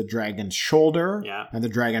into the dragon's shoulder. Yeah. And the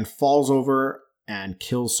dragon falls over and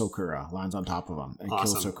kills Sakura, lands on top of him and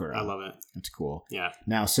kills Sakura. I love it. That's cool. Yeah.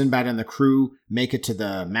 Now Sinbad and the crew make it to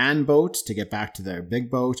the man boat to get back to their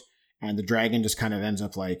big boat, and the dragon just kind of ends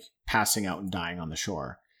up like passing out and dying on the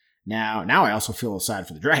shore. Now I also feel sad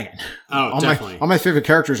for the dragon. Oh, definitely. All my favorite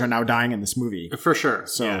characters are now dying in this movie. For sure.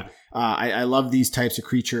 So I love these types of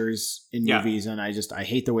creatures in movies, and I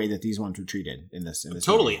hate the way that these ones were treated in this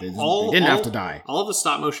totally. movie. They didn't have to die. All of the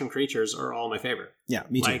stop motion creatures are all my favorite. Yeah,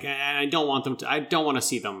 me too. Like, and I don't want them to. I don't want to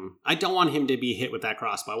see them. I don't want him to be hit with that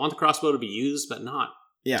crossbow. I want the crossbow to be used, but not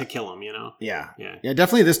to kill him. You know. Yeah.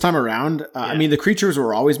 Definitely this time around. I mean, the creatures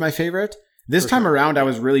were always my favorite. This time around, I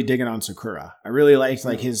was really digging on Sakura. I really liked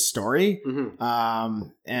like his story,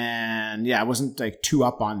 and I wasn't like too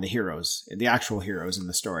up on the heroes, the actual heroes in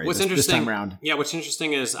the story. What's interesting this time around? Yeah, what's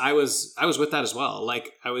interesting is I was with that as well.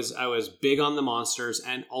 Like I was big on the monsters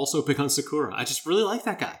and also big on Sakura. I just really like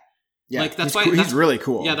that guy. Yeah, like that's he's really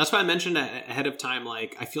cool. Yeah, that's why I mentioned ahead of time.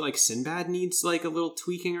 Like, I feel like Sinbad needs like a little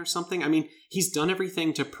tweaking or something. I mean, he's done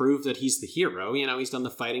everything to prove that he's the hero. You know, he's done the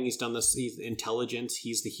fighting, he's done this, he's intelligent,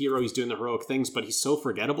 he's the hero, he's doing the heroic things. But he's so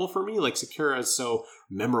forgettable for me. Like Sakura is so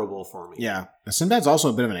memorable for me. Yeah, Sinbad's also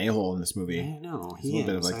a bit of an a-hole in this movie. I know he's a little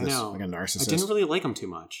bit of like this, like a narcissist. I didn't really like him too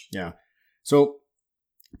much. Yeah. So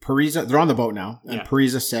Parisa, they're on the boat now, and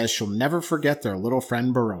Parisa says she'll never forget their little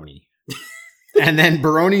friend Baroni. And then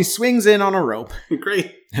Baroni swings in on a rope.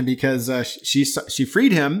 Great. And because she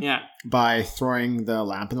freed him Yeah. by throwing the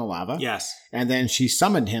lamp in the lava. Yes. And then she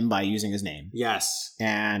summoned him by using his name. Yes.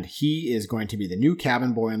 And he is going to be the new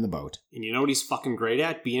cabin boy on the boat. And you know what he's fucking great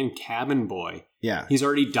at? Being cabin boy. Yeah. He's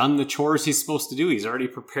already done the chores he's supposed to do. He's already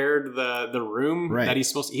prepared the room that he's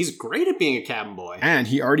supposed to. He's great at being a cabin boy. And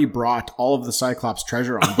he already brought all of the Cyclops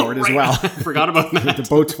treasure on board as well. I forgot about that. The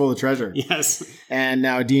boat's full of treasure. Yes. And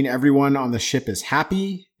now, Dean, everyone on the ship is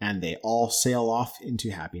happy, and they all sail off into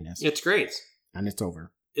happiness. It's great. And it's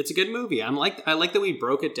over. It's a good movie. I like that we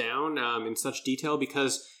broke it down in such detail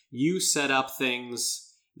because you set up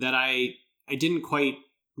things that I didn't quite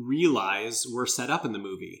realize were set up in the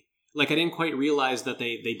movie. Like, I didn't quite realize that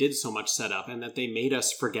they did so much setup and that they made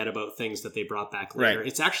us forget about things that they brought back later. Right.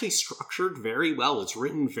 It's actually structured very well. It's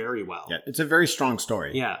written very well. Yeah, it's a very strong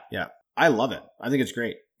story. Yeah. Yeah. I love it. I think it's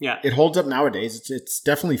great. Yeah. It holds up nowadays. It's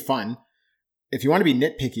definitely fun. If you want to be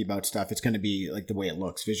nitpicky about stuff, it's going to be like the way it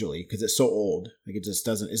looks visually because it's so old. Like it just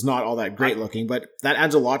doesn't. It's not all that great looking, but that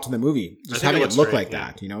adds a lot to the movie. Just having it look like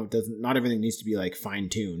that, you know, not everything needs to be like fine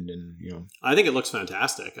tuned, and you know. I think it looks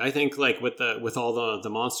fantastic. I think like with all the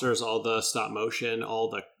monsters, all the stop motion, all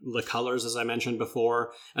the colors, as I mentioned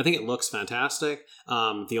before, I think it looks fantastic.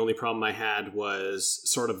 The only problem I had was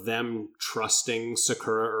sort of them trusting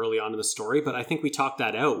Sakura early on in the story, but I think we talked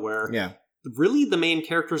that out where really the main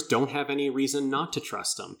characters don't have any reason not to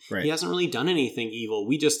trust him. Right. He hasn't really done anything evil.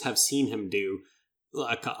 We just have seen him do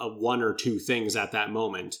one or two things at that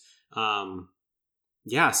moment. So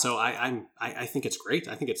I think it's great.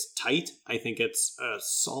 I think it's tight. I think it's a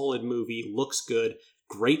solid movie. Looks good.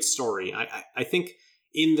 Great story. I think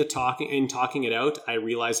in talking it out, I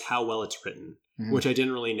realized how well it's written, which I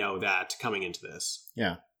didn't really know that coming into this.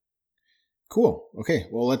 Yeah. Cool. Okay.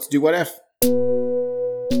 Well, let's do What If.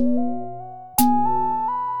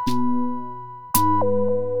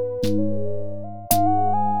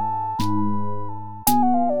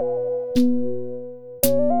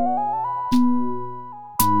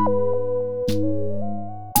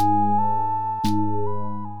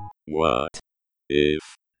 What if?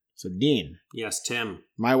 So, Dean. Yes, Tim.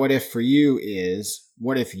 My what if for you is,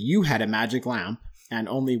 what if you had a magic lamp and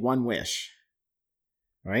only one wish?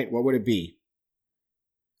 All right? What would it be?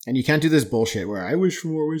 And you can't do this bullshit where I wish for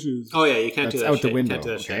more wishes. Oh, yeah, you can't do that. That's out shit. the window, you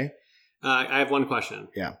can't do that okay? Shit. I have one question.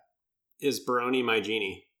 Yeah. Is Baroni my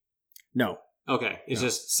genie? No. Okay. It's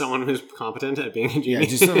just someone who's competent at being a genie. Yeah,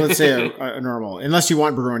 just let's say a normal. Unless you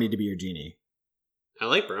want Baroni to be your genie. I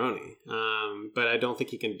like Baroni, but I don't think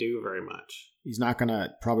he can do very much. He's not going to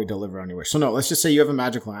probably deliver on your wish. So no, let's just say you have a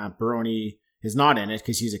magic lamp. Baroni is not in it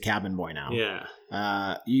because he's a cabin boy now.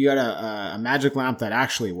 Yeah. You got a magic lamp that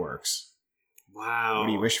actually works. Wow. What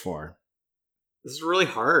do you wish for? This is really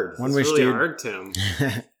hard. One wish, really dude. hard, Tim.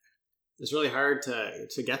 It's really hard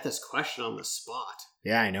to get this question on the spot.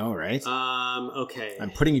 Yeah, I know, right? Okay. I'm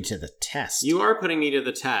putting you to the test. You are putting me to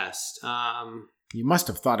the test. You must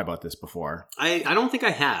have thought about this before. I don't think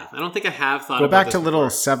I have. I don't think I have thought Go about back this to little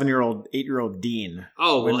before. 7-year-old, 8-year-old Dean.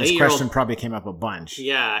 Oh, well, when this question probably came up a bunch.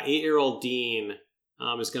 Yeah, 8-year-old Dean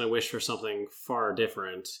is going to wish for something far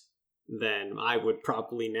different than I would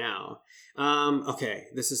probably now. Okay,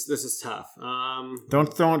 this is tough.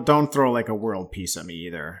 Don't throw like a world piece at me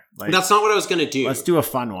either. Like, that's not what I was going to do. Let's do a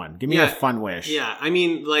fun one. Give me a fun wish. Yeah, I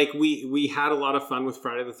mean, like we had a lot of fun with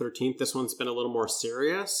Friday the 13th. This one's been a little more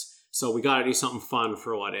serious. So we got to do something fun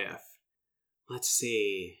for What If. Let's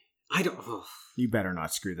see. I don't... Oh. You better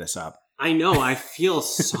not screw this up. I know. I feel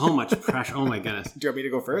so much pressure. Oh my goodness. Do you want me to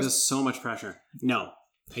go first? There's so much pressure. No.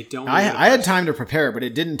 I don't. I had time to prepare, but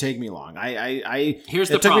it didn't take me long.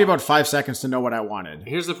 It took me about 5 seconds to know what I wanted.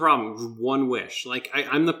 Here's the problem. One wish. Like,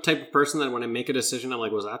 I'm the type of person that when I make a decision, I'm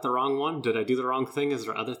like, was that the wrong one? Did I do the wrong thing? Is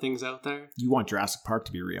there other things out there? You want Jurassic Park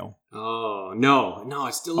to be real. Oh, no.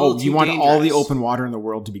 It's still a little too you want dangerous. all the open water in the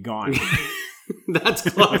world to be gone. That's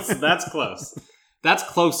close. That's close. That's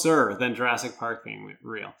closer than Jurassic Park being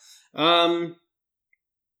real.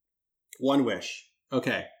 One wish.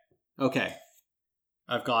 Okay.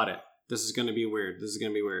 I've got it. This is going to be weird.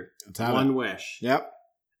 One wish. Yep.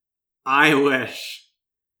 I wish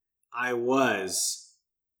I was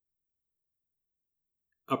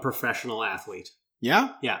a professional athlete.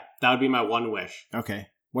 Yeah? Yeah, that would be my one wish. Okay.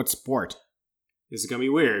 What sport? This is going to be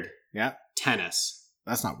weird. Yeah. Tennis.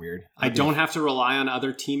 That's not weird. I don't have to rely on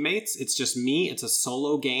other teammates. It's just me. It's a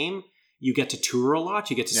solo game. You get to tour a lot.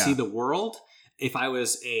 You get to see the world. If I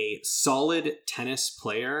was a solid tennis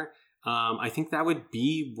player, I think that would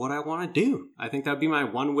be what I want to do. I think that would be my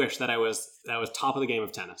one wish, that I was top of the game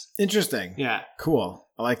of tennis. Interesting. Yeah. Cool.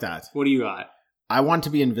 I like that. What do you got? I want to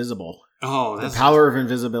be invisible. Oh, the power of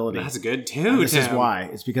invisibility. That's good too. And this is why.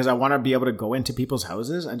 It's because I want to be able to go into people's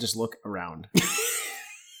houses and just look around.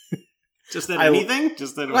 Just at anything?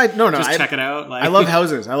 Just check it out. I love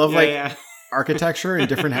houses. I love architecture and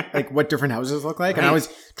different what different houses look like. Right. And I always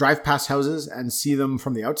drive past houses and see them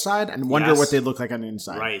from the outside and wonder what they look like on the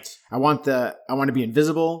inside. Right. I want to be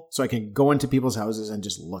invisible so I can go into people's houses and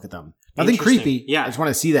just look at them. Nothing creepy. Yeah. I just want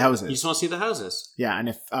to see the houses. You just want to see the houses. Yeah. And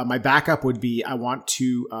if my backup would be, I want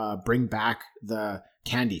to bring back the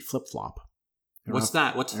candy flip-flop. What's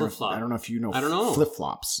that? What's flip-flop? I don't know if you know. I don't know.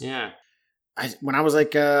 Flip-flops. Yeah. When I was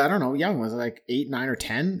young, was it like 8, 9, or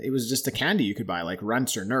 10? It was just a candy you could buy, like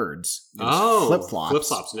Runts or Nerds. Flip-flops.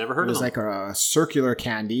 Flip-flops. Never heard of them. It was like a circular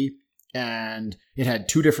candy, and it had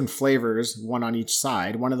 2 different flavors, one on each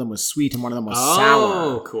side. One of them was sweet, and one of them was sour.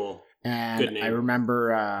 Oh, cool. And good name. I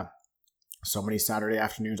remember so many Saturday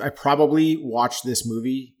afternoons. I probably watched this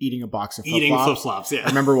movie eating a box of flip-flops. Eating flip-flops, yeah. I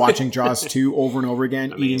remember watching Jaws 2 over and over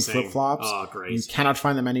again, Amazing. eating flip-flops. Oh, great. You cannot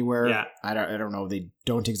find them anywhere. Yeah. I don't know. They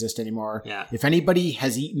don't exist anymore. Yeah. If anybody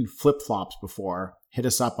has eaten flip-flops before, hit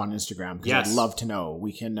us up on Instagram because I'd love to know.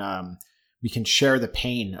 We can share the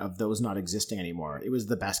pain of those not existing anymore. It was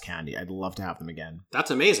the best candy. I'd love to have them again. That's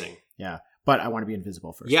amazing. Yeah. But I want to be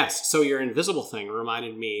invisible first. Yes. So your invisible thing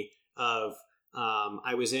reminded me of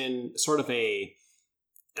I was in sort of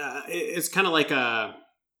it's kind of like a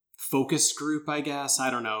focus group, I guess. I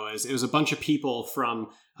don't know. It was a bunch of people from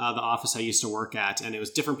the office I used to work at, and it was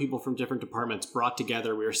different people from different departments brought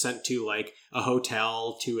together. We were sent to like a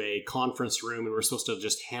hotel, to a conference room, and we were supposed to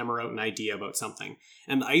just hammer out an idea about something.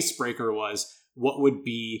 And the icebreaker was, what would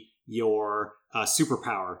be your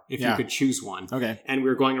superpower if you could choose one? Okay. And we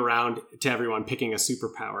were going around to everyone picking a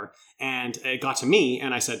superpower. And it got to me,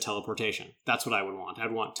 and I said teleportation. That's what I would want.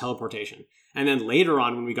 I'd want teleportation. And then later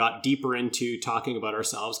on, when we got deeper into talking about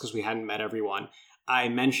ourselves, because we hadn't met everyone, I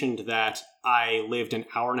mentioned that I lived an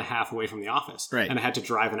hour and a half away from the office. Right. And I had to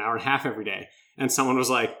drive an hour and a half every day. And someone was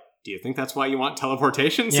like, do you think that's why you want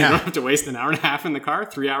teleportation? So you don't have to waste an hour and a half in the car,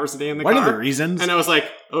 3 hours a day in the car? One of the reasons. And I was like,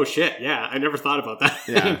 oh shit, yeah, I never thought about that.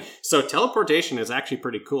 Yeah. So teleportation is actually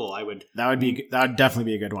pretty cool. That would definitely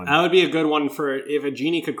be a good one. That would be a good one for if a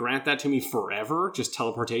genie could grant that to me forever, just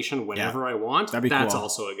teleportation whenever I want. That's cool.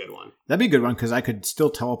 Also a good one. That'd be a good one because I could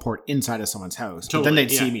still teleport inside of someone's house. Totally, but then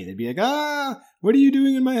they'd see me. They'd be like, what are you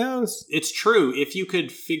doing in my house? It's true. If you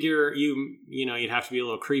could figure, you'd have to be a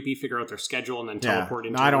little creepy, figure out their schedule, and then teleport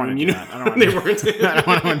into. No, I don't want to do that. I don't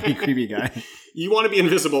want to be a creepy guy. You want to be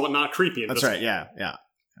invisible, but not creepy. That's right. Yeah.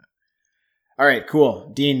 All right.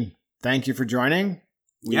 Cool, Dean. Thank you for joining.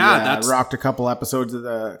 We rocked a couple episodes at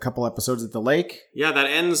the lake. Yeah, that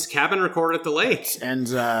ends cabin record at the lake.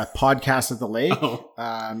 Ends podcast at the lake. Oh.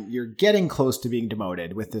 You're getting close to being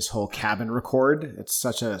demoted with this whole cabin record. It's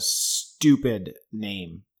such a stupid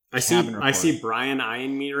name. I see Brian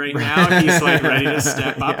eyeing me right now. He's like ready to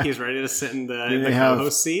step up. Yeah. He's ready to sit in the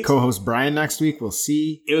co-host seat. Co-host Brian next week. We'll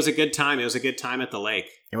see. It was a good time. It was a good time at the lake.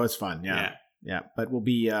 It was fun. Yeah. But we'll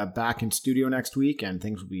be back in studio next week, and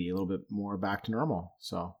things will be a little bit more back to normal.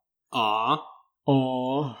 So, Aw.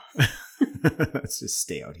 Let's just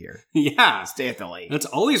stay out here. Yeah, stay at the lake. Let's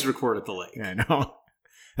always record at the lake. Yeah, I know.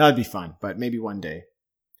 That'd be fun, but maybe one day.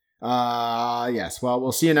 Yes. Well,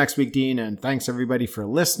 we'll see you next week, Dean, and thanks everybody for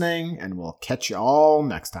listening, and we'll catch you all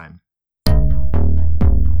next time.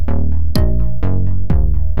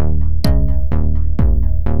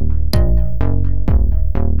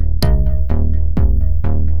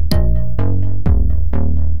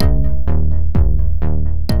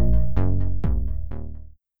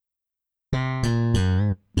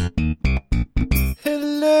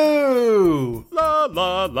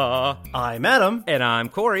 La. I'm Adam. And I'm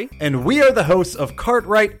Corey. And we are the hosts of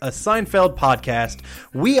Cartwright, a Seinfeld podcast.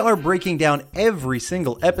 We are breaking down every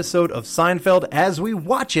single episode of Seinfeld as we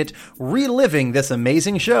watch it, reliving this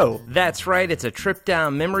amazing show. That's right. It's a trip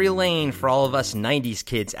down memory lane for all of us 90s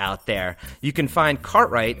kids out there. You can find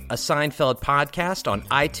Cartwright, a Seinfeld podcast on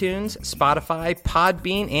iTunes, Spotify,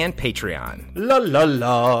 Podbean, and Patreon.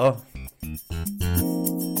 La.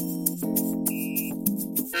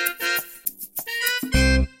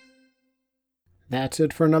 That's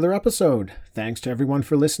it for another episode. Thanks to everyone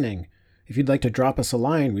for listening. If you'd like to drop us a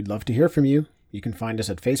line, we'd love to hear from you. You can find us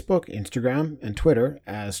at Facebook, Instagram, and Twitter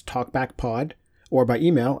as TalkBackPod, or by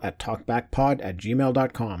email at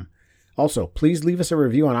talkbackpod@gmail.com. Also, please leave us a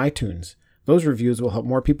review on iTunes. Those reviews will help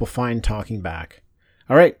more people find Talking Back.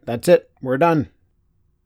 All right, that's it. We're done.